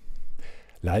themselves.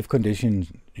 Life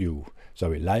conditions you.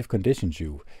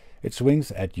 It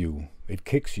swings at you. It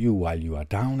kicks you while you are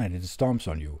down and it stomps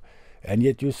on you. And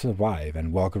yet you survive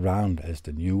and walk around as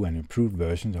the new and improved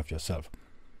versions of yourself.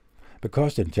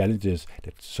 Because the challenges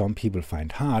that some people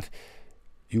find hard,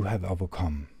 you have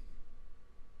overcome.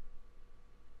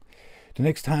 The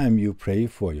next time you pray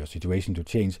for your situation to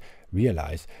change,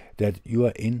 realize that you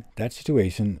are in that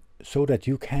situation so that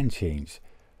you can change.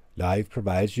 Life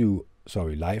provides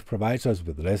us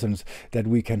with lessons that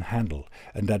we can handle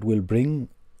and that will bring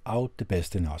out the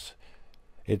best in us.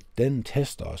 It then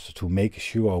tests us to make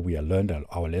sure we have learned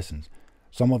our lessons.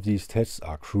 Some of these tests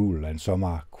are cruel and some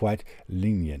are quite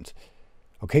lenient.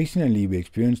 Occasionally we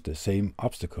experience the same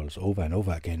obstacles over and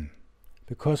over again,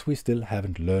 because we still have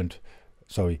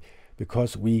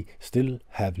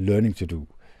learning to do.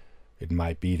 It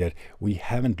might be that we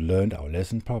haven't learned our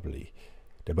lesson properly.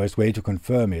 The best way to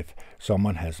confirm if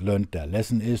someone has learned their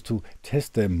lesson is to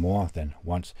test them more than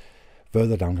once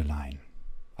further down the line.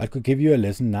 I could give you a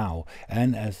lesson now,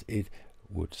 and as it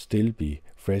would still be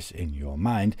fresh in your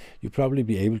mind, you'd probably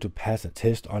be able to pass a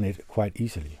test on it quite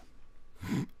easily.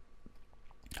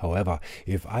 However,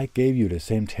 if I gave you the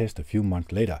same test a few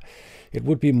months later, it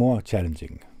would be more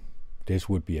challenging. This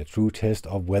would be a true test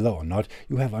of whether or not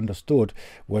you have understood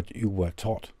what you were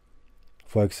taught.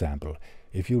 For example,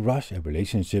 if you rush a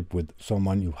relationship with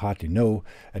someone you hardly know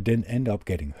and then end up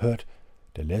getting hurt,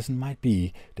 the lesson might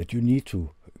be that you need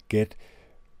to get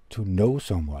to know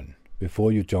someone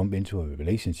before you jump into a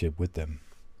relationship with them.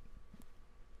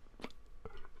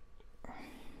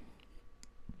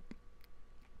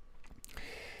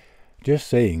 Just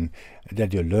saying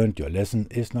that you learned your lesson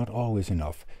is not always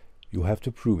enough. You have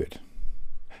to prove it.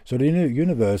 So the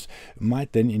universe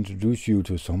might then introduce you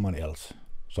to someone else,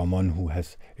 someone who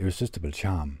has irresistible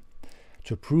charm.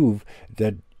 To prove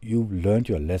that you've learned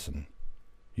your lesson,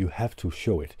 you have to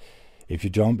show it. If you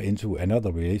jump into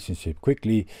another relationship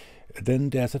quickly,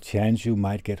 then there's a chance you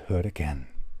might get hurt again.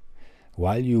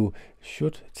 While you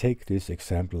should take this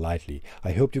example lightly,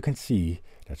 I hope you can see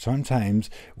that sometimes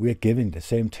we are given the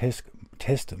same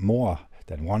test more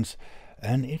than once,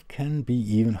 and it can be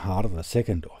even harder the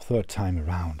second or third time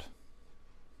around.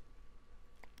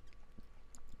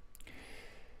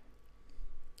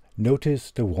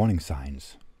 Notice the warning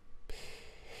signs.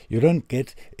 You don't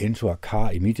get into a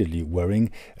car immediately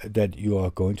worrying that you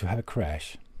are going to have a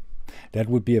crash. That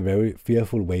would be a very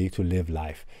fearful way to live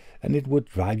life, and it would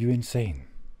drive you insane.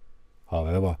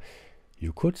 However,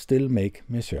 you could still make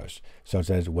measures, such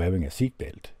as wearing a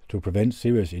seatbelt, to prevent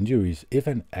serious injuries if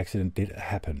an accident did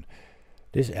happen.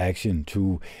 This action,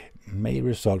 too, may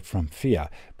result from fear,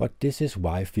 but this is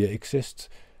why fear exists,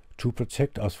 to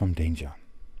protect us from danger.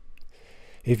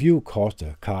 If you caused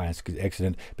a car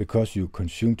accident because you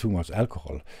consumed too much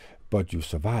alcohol, but you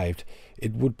survived,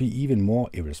 it would be even more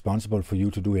irresponsible for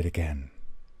you to do it again.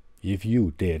 If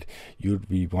you did, you'd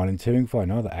be volunteering for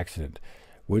another accident,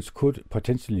 which could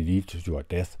potentially lead to your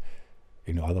death.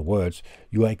 In other words,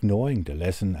 you are ignoring the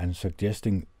lesson and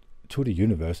suggesting to the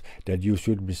universe that you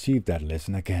should receive that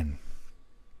lesson again.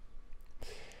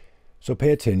 So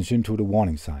pay attention to the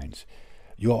warning signs.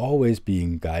 You are always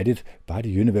being guided by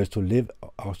the universe to live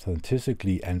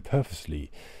authentically and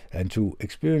purposely, and to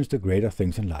experience the greater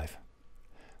things in life.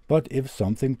 But if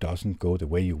something doesn't go the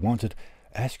way you wanted,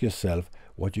 ask yourself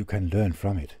what you can learn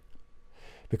from it.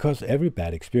 Because every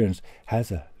bad experience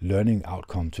has a learning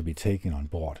outcome to be taken on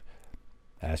board.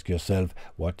 Ask yourself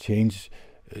what changes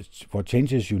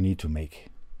you need to make.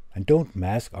 And don't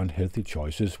mask unhealthy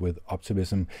choices with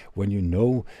optimism when you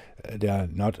know they are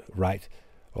not right,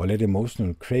 or let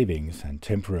emotional cravings and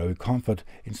temporary comfort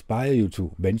inspire you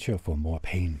to venture for more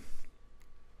pain.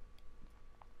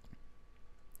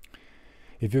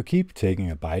 If you keep taking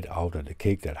a bite out of the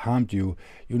cake that harmed you,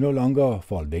 you no longer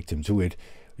fall victim to it,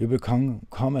 you become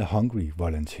a hungry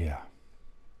volunteer.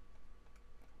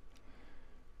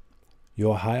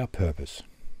 Your higher purpose.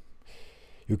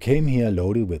 You came here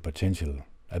loaded with potential,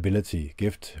 ability,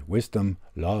 gift, wisdom,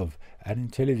 love, and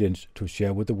intelligence to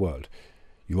share with the world.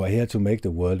 You are here to make the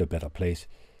world a better place.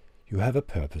 You have a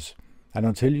purpose, and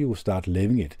until you start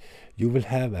living it, you will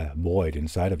have a void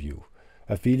inside of you,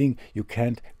 a feeling you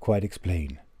can't quite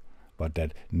explain, but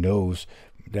that knows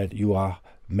that you are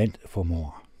meant for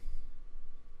more.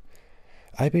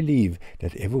 I believe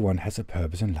that everyone has a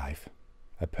purpose in life,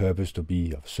 a purpose to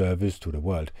be of service to the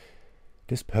world.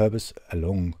 This purpose,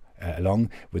 along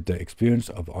with the experience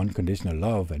of unconditional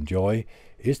love and joy,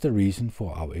 is the reason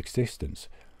for our existence.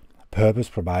 Purpose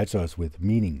provides us with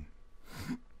meaning.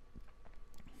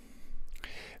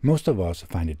 Most of us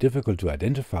find it difficult to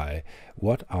identify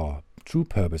what our true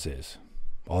purpose is.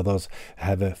 Others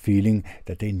have a feeling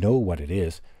that they know what it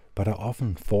is, but are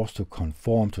often forced to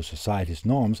conform to society's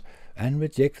norms and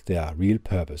reject their real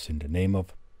purpose in the name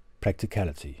of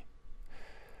practicality.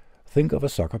 Think of a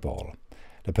soccer ball.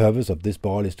 The purpose of this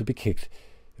ball is to be kicked.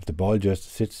 If the ball just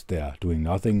sits there doing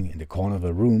nothing in the corner of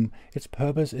a room, its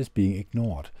purpose is being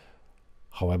ignored.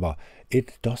 However,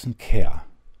 it doesn't care,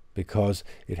 because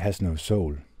it has no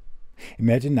soul.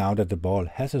 Imagine now that the ball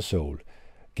has a soul,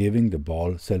 giving the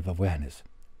ball self-awareness.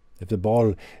 If the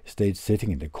ball stayed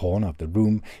sitting in the corner of the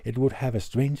room, it would have a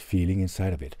strange feeling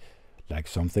inside of it, like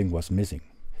something was missing.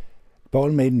 The ball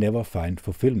may never find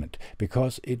fulfillment,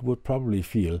 because it would probably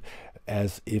feel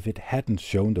as if it hadn't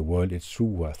shown the world its true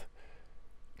worth.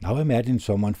 Now imagine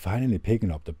someone finally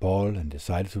picking up the ball and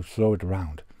decided to throw it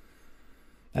around.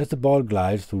 As the ball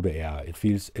glides through the air, it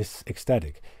feels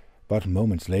ecstatic, but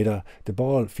moments later the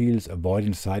ball feels a void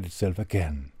inside itself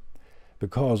again,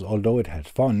 because although it had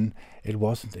fun, it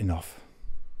wasn't enough.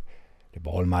 The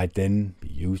ball might then be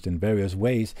used in various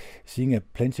ways, seeing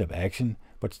plenty of action,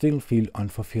 but still feel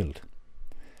unfulfilled.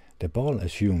 The ball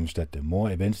assumes that the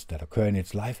more events that occur in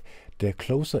its life, the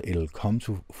closer it'll come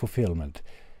to fulfillment.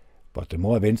 But the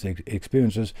more events it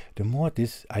experiences, the more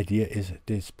this idea is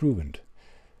disproven.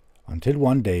 Until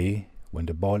one day, when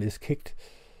the ball is kicked.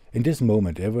 In this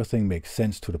moment, everything makes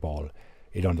sense to the ball.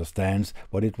 It understands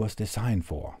what it was designed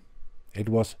for. It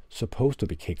was supposed to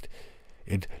be kicked.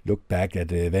 It looked back at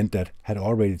the event that had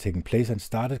already taken place and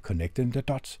started connecting the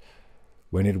dots.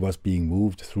 When it was being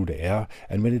moved through the air,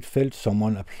 and when it felt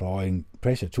someone applying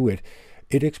pressure to it,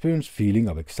 it experienced a feeling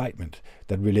of excitement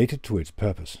that related to its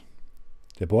purpose.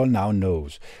 The ball now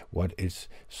knows what it's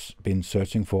been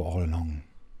searching for all along.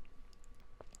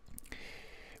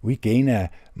 We gain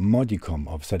a modicum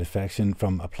of satisfaction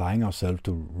from applying ourselves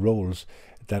to roles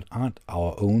that aren't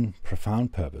our own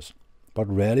profound purpose, but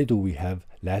rarely do we have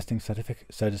lasting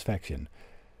satisfaction.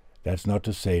 That's not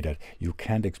to say that you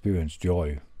can't experience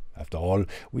joy. After all,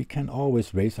 we can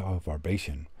always raise our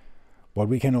vibration, but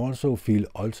we can also feel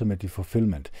ultimate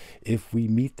fulfillment if we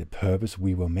meet the purpose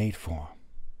we were made for.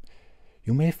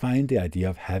 You may find the idea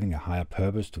of having a higher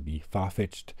purpose to be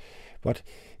far-fetched, but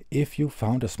if you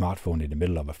found a smartphone in the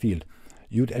middle of a field,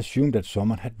 you'd assume that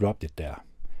someone had dropped it there.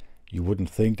 You wouldn't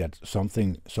think that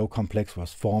something so complex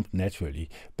was formed naturally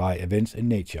by events in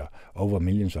nature over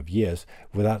millions of years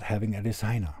without having a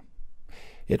designer.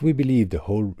 Yet we believe the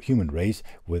whole human race,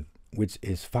 which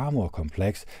is far more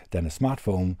complex than a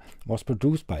smartphone, was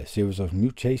produced by a series of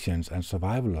mutations and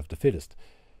survival of the fittest.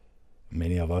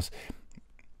 Many of us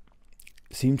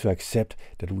seem to accept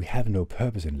that we have no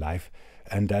purpose in life,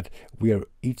 and that we are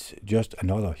each just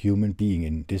another human being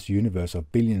in this universe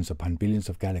of billions upon billions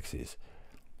of galaxies.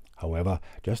 However,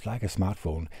 just like a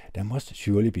smartphone, there must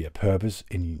surely be a purpose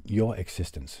in your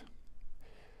existence.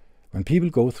 When people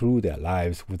go through their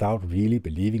lives without really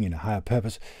believing in a higher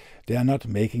purpose, they are not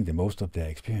making the most of their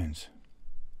experience.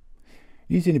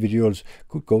 These individuals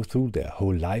could go through their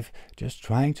whole life just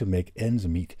trying to make ends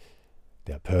meet.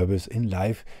 Their purpose in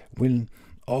life will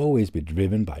always be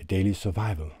driven by daily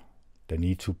survival, the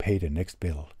need to pay the next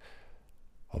bill.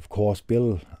 Of course,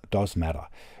 bill does matter.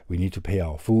 We need to pay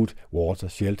our food, water,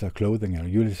 shelter, clothing, and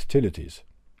utilities.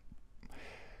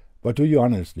 But do you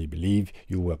honestly believe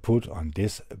you were put on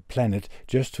this planet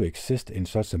just to exist in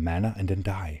such a manner and then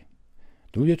die?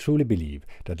 Do you truly believe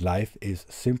that life is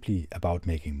simply about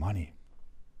making money?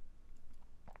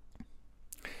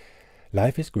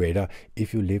 Life is greater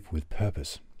if you live with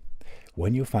purpose.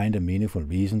 When you find a meaningful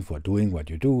reason for doing what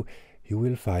you do, you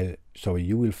will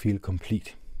feel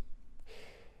complete.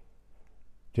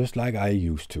 Just like I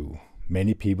used to.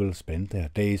 Many people spend their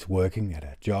days working at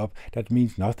a job that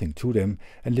means nothing to them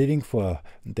and living for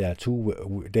their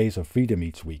 2 days of freedom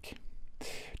each week.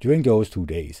 During those 2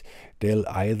 days, they'll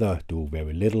either do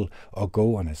very little or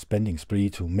go on a spending spree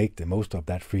to make the most of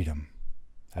that freedom,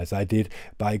 as I did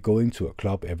by going to a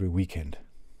club every weekend.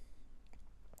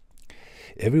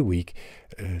 Every week,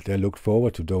 they looked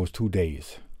forward to those 2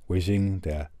 days, wishing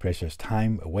their precious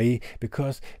time away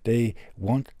because they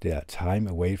want their time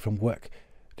away from work,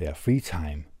 their free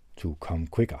time, to come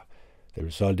quicker. The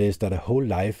result is that a whole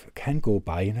life can go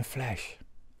by in a flash.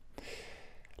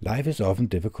 Life is often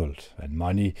difficult, and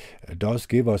money does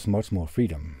give us much more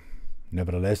freedom.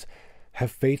 Nevertheless,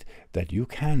 have faith that you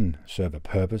can serve a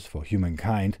purpose for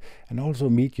humankind and also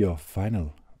meet your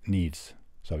financial needs.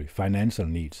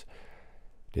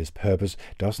 This purpose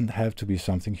doesn't have to be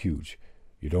something huge.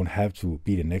 You don't have to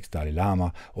be the next Dalai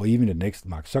Lama or even the next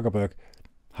Mark Zuckerberg.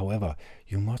 However,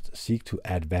 you must seek to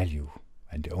add value,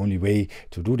 and the only way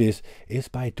to do this is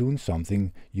by doing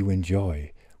something you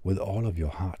enjoy with all of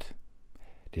your heart.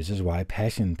 This is why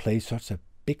passion plays such a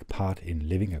big part in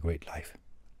living a great life.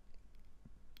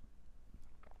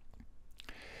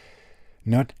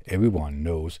 Not everyone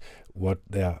knows what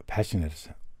they are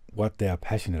passionate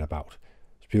about.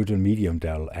 Spiritual medium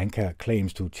Darryl Anka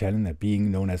claims to challenge a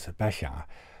being known as Bashar,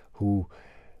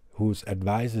 whose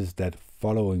advises that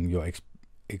following your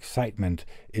excitement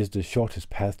is the shortest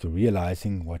path to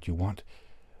realizing what you want.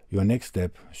 Your next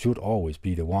step should always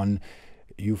be the one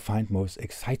you find most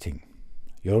exciting.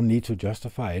 You don't need to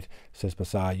justify it, says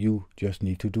Bashar, you just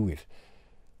need to do it.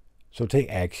 So take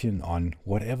action on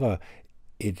whatever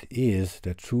it is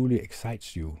that truly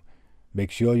excites you.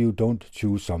 Make sure you don't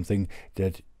choose something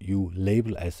that you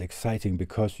label as exciting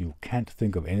because you can't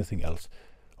think of anything else,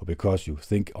 or because you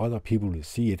think other people will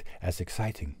see it as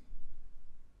exciting.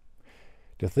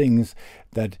 The things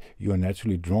that you are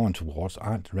naturally drawn towards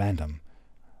aren't random.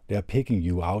 They are picking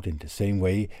you out in the same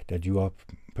way that you are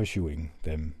pursuing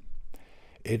them.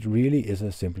 It really is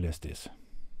as simple as this.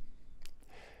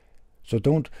 So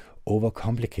don't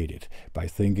overcomplicate it by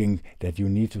thinking that you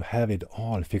need to have it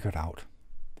all figured out.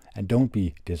 And don't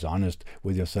be dishonest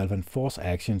with yourself and force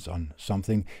actions on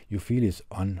something you feel is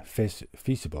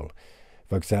unfeasible.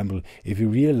 For example, if you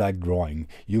really like drawing,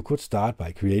 you could start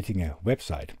by creating a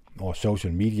website or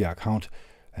social media account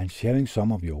and sharing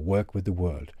some of your work with the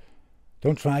world.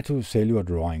 Don't try to sell your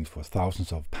drawings for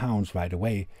thousands of pounds right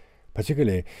away,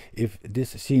 particularly if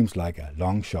this seems like a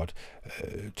long shot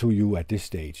to you at this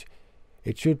stage.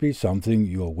 It should be something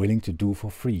you are willing to do for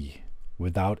free,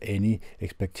 without any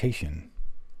expectation.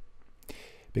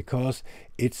 Because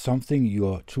it's something you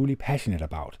are truly passionate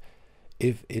about.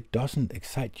 If it doesn't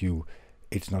excite you,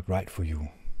 it's not right for you.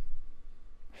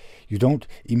 You don't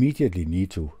immediately need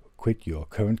to quit your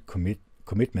current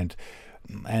commitment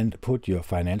and put your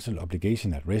financial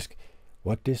obligation at risk.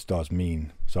 What this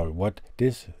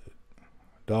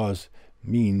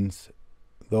means,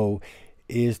 though,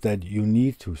 is that you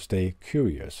need to stay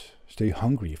curious, stay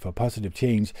hungry for positive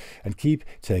change, and keep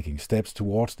taking steps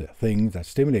towards the things that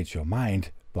stimulate your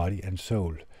mind, body, and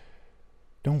soul.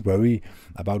 Don't worry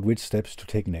about which steps to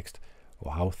take next,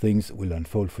 or how things will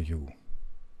unfold for you.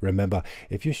 Remember,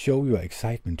 if you show your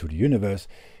excitement to the universe,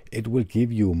 it will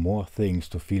give you more things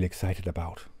to feel excited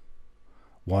about.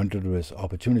 Wondrous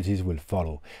opportunities will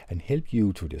follow and help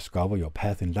you to discover your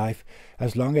path in life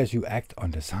as long as you act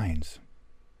on the signs.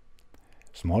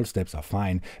 Small steps are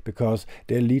fine because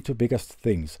they lead to bigger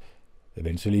things.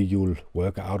 Eventually you'll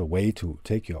work out a way to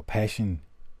take your passion,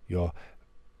 your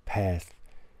path.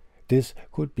 This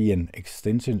could be an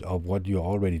extension of what you're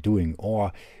already doing,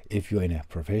 or if you're in a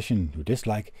profession you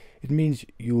dislike, it means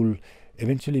you'll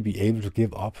eventually be able to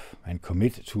give up and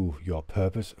commit to your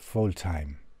purpose full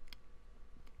time.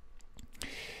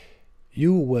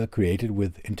 You were created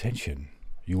with intention.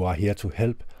 You are here to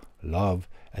help, love,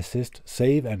 assist,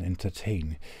 save and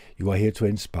entertain. You are here to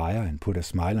inspire and put a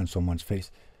smile on someone's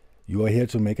face. You are here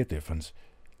to make a difference.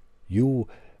 You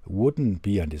wouldn't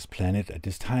be on this planet at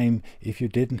this time if you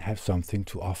didn't have something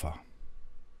to offer.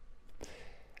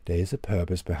 There is a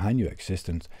purpose behind your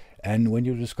existence, and when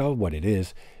you discover what it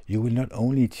is, you will not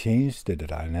only change the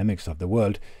dynamics of the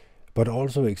world, but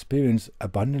also experience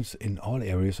abundance in all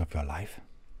areas of your life.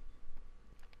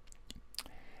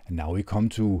 And now we come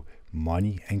to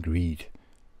money and greed,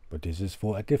 but this is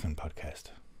for a different podcast.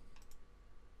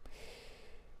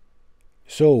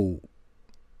 So,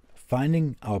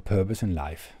 finding our purpose in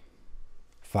life,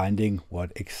 finding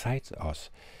what excites us,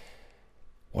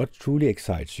 what truly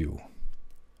excites you.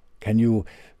 Can you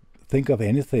think of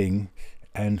anything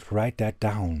and write that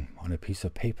down on a piece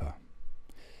of paper?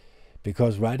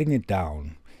 Because writing it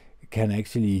down can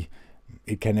actually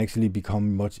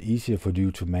become much easier for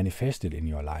you to manifest it in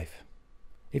your life.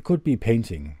 It could be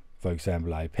painting. For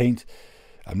example, I paint.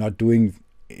 I'm not doing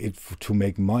it to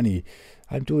make money.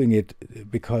 I'm doing it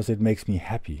because it makes me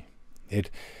happy. It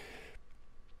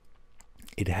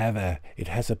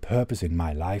has a purpose in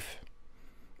my life.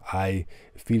 I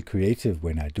feel creative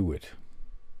when I do it.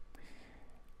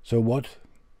 So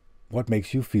what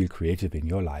makes you feel creative in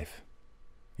your life?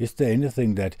 Is there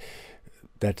anything that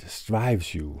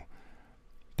strives you,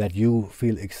 that you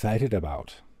feel excited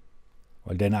about?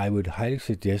 Well, then I would highly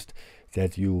suggest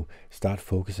that you start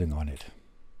focusing on it.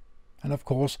 And of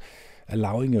course,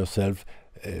 allowing yourself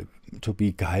to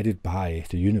be guided by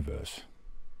the universe,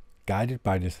 guided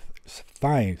by the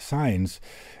signs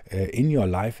in your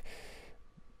life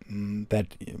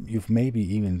that you've maybe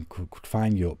even could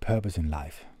find your purpose in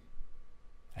life.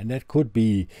 And that could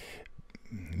be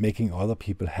making other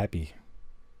people happy,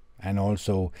 and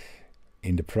also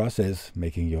in the process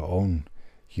making your own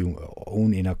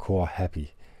inner core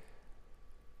happy.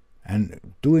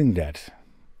 And doing that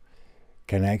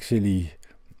can actually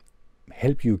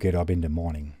help you get up in the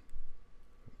morning,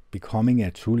 becoming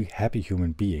a truly happy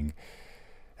human being,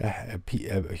 a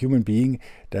human being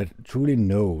that truly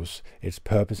knows its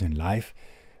purpose in life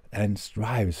and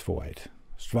strives for it,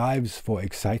 strives for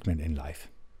excitement in life,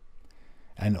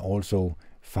 and also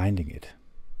finding it.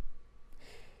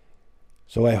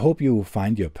 So I hope you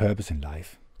find your purpose in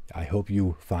life. I hope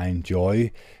you find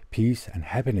joy, peace, and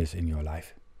happiness in your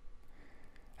life.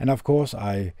 And of course,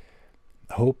 I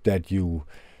hope that you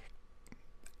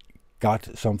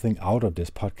got something out of this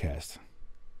podcast.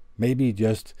 Maybe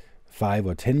just 5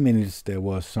 or 10 minutes there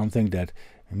was something that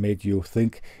made you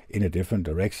think in a different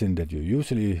direction that you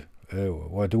usually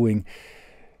were doing,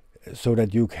 so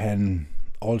that you can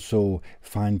also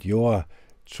find your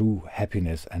true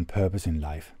happiness and purpose in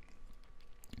life.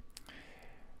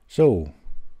 So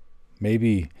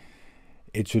maybe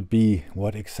it should be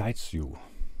what excites you,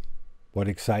 what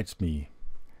excites me.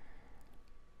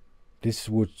 This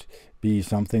would be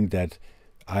something that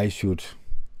I should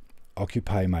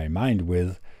occupy my mind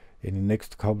with in the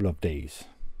next couple of days.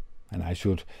 And I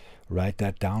should write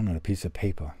that down on a piece of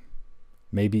paper.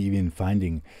 Maybe even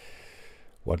finding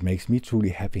what makes me truly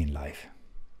happy in life.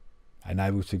 And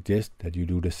I would suggest that you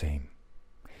do the same.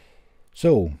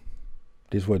 So,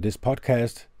 this was this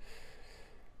podcast.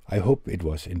 I hope it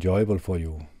was enjoyable for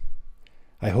you.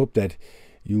 I hope that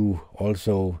you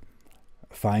also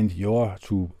find your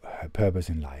true purpose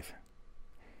in life.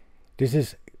 This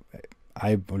is,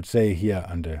 I would say here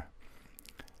on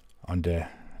the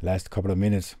last couple of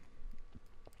minutes,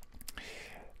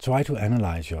 try to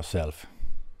analyze yourself.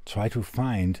 Try to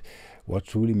find what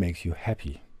truly makes you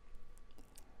happy.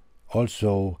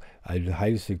 Also, I would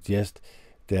highly suggest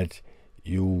that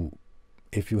you,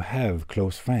 if you have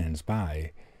close friends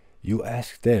by, you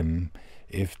ask them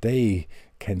if they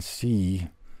can see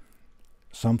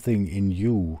something in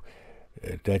you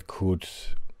that could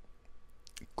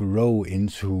grow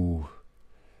into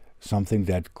something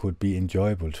that could be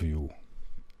enjoyable to you.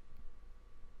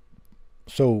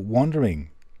 So wondering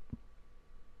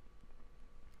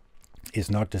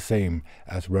is not the same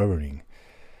as worrying.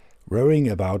 Worrying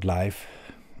about life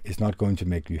is not going to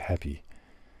make you happy.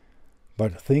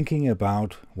 But thinking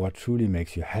about what truly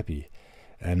makes you happy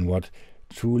and what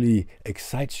truly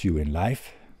excites you in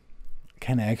life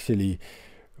can actually,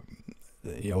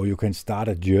 you can start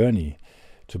a journey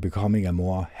to becoming a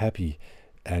more happy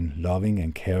and loving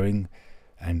and caring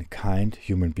and kind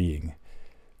human being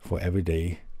for every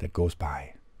day that goes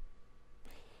by.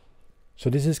 So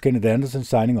this is Kenneth Anderson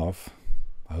signing off.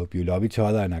 I hope you love each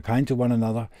other and are kind to one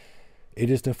another. It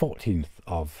is the 14th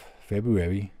of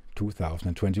February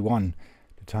 2021.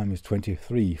 The time is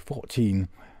 23:14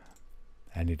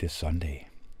 and it is Sunday.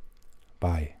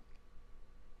 Bye.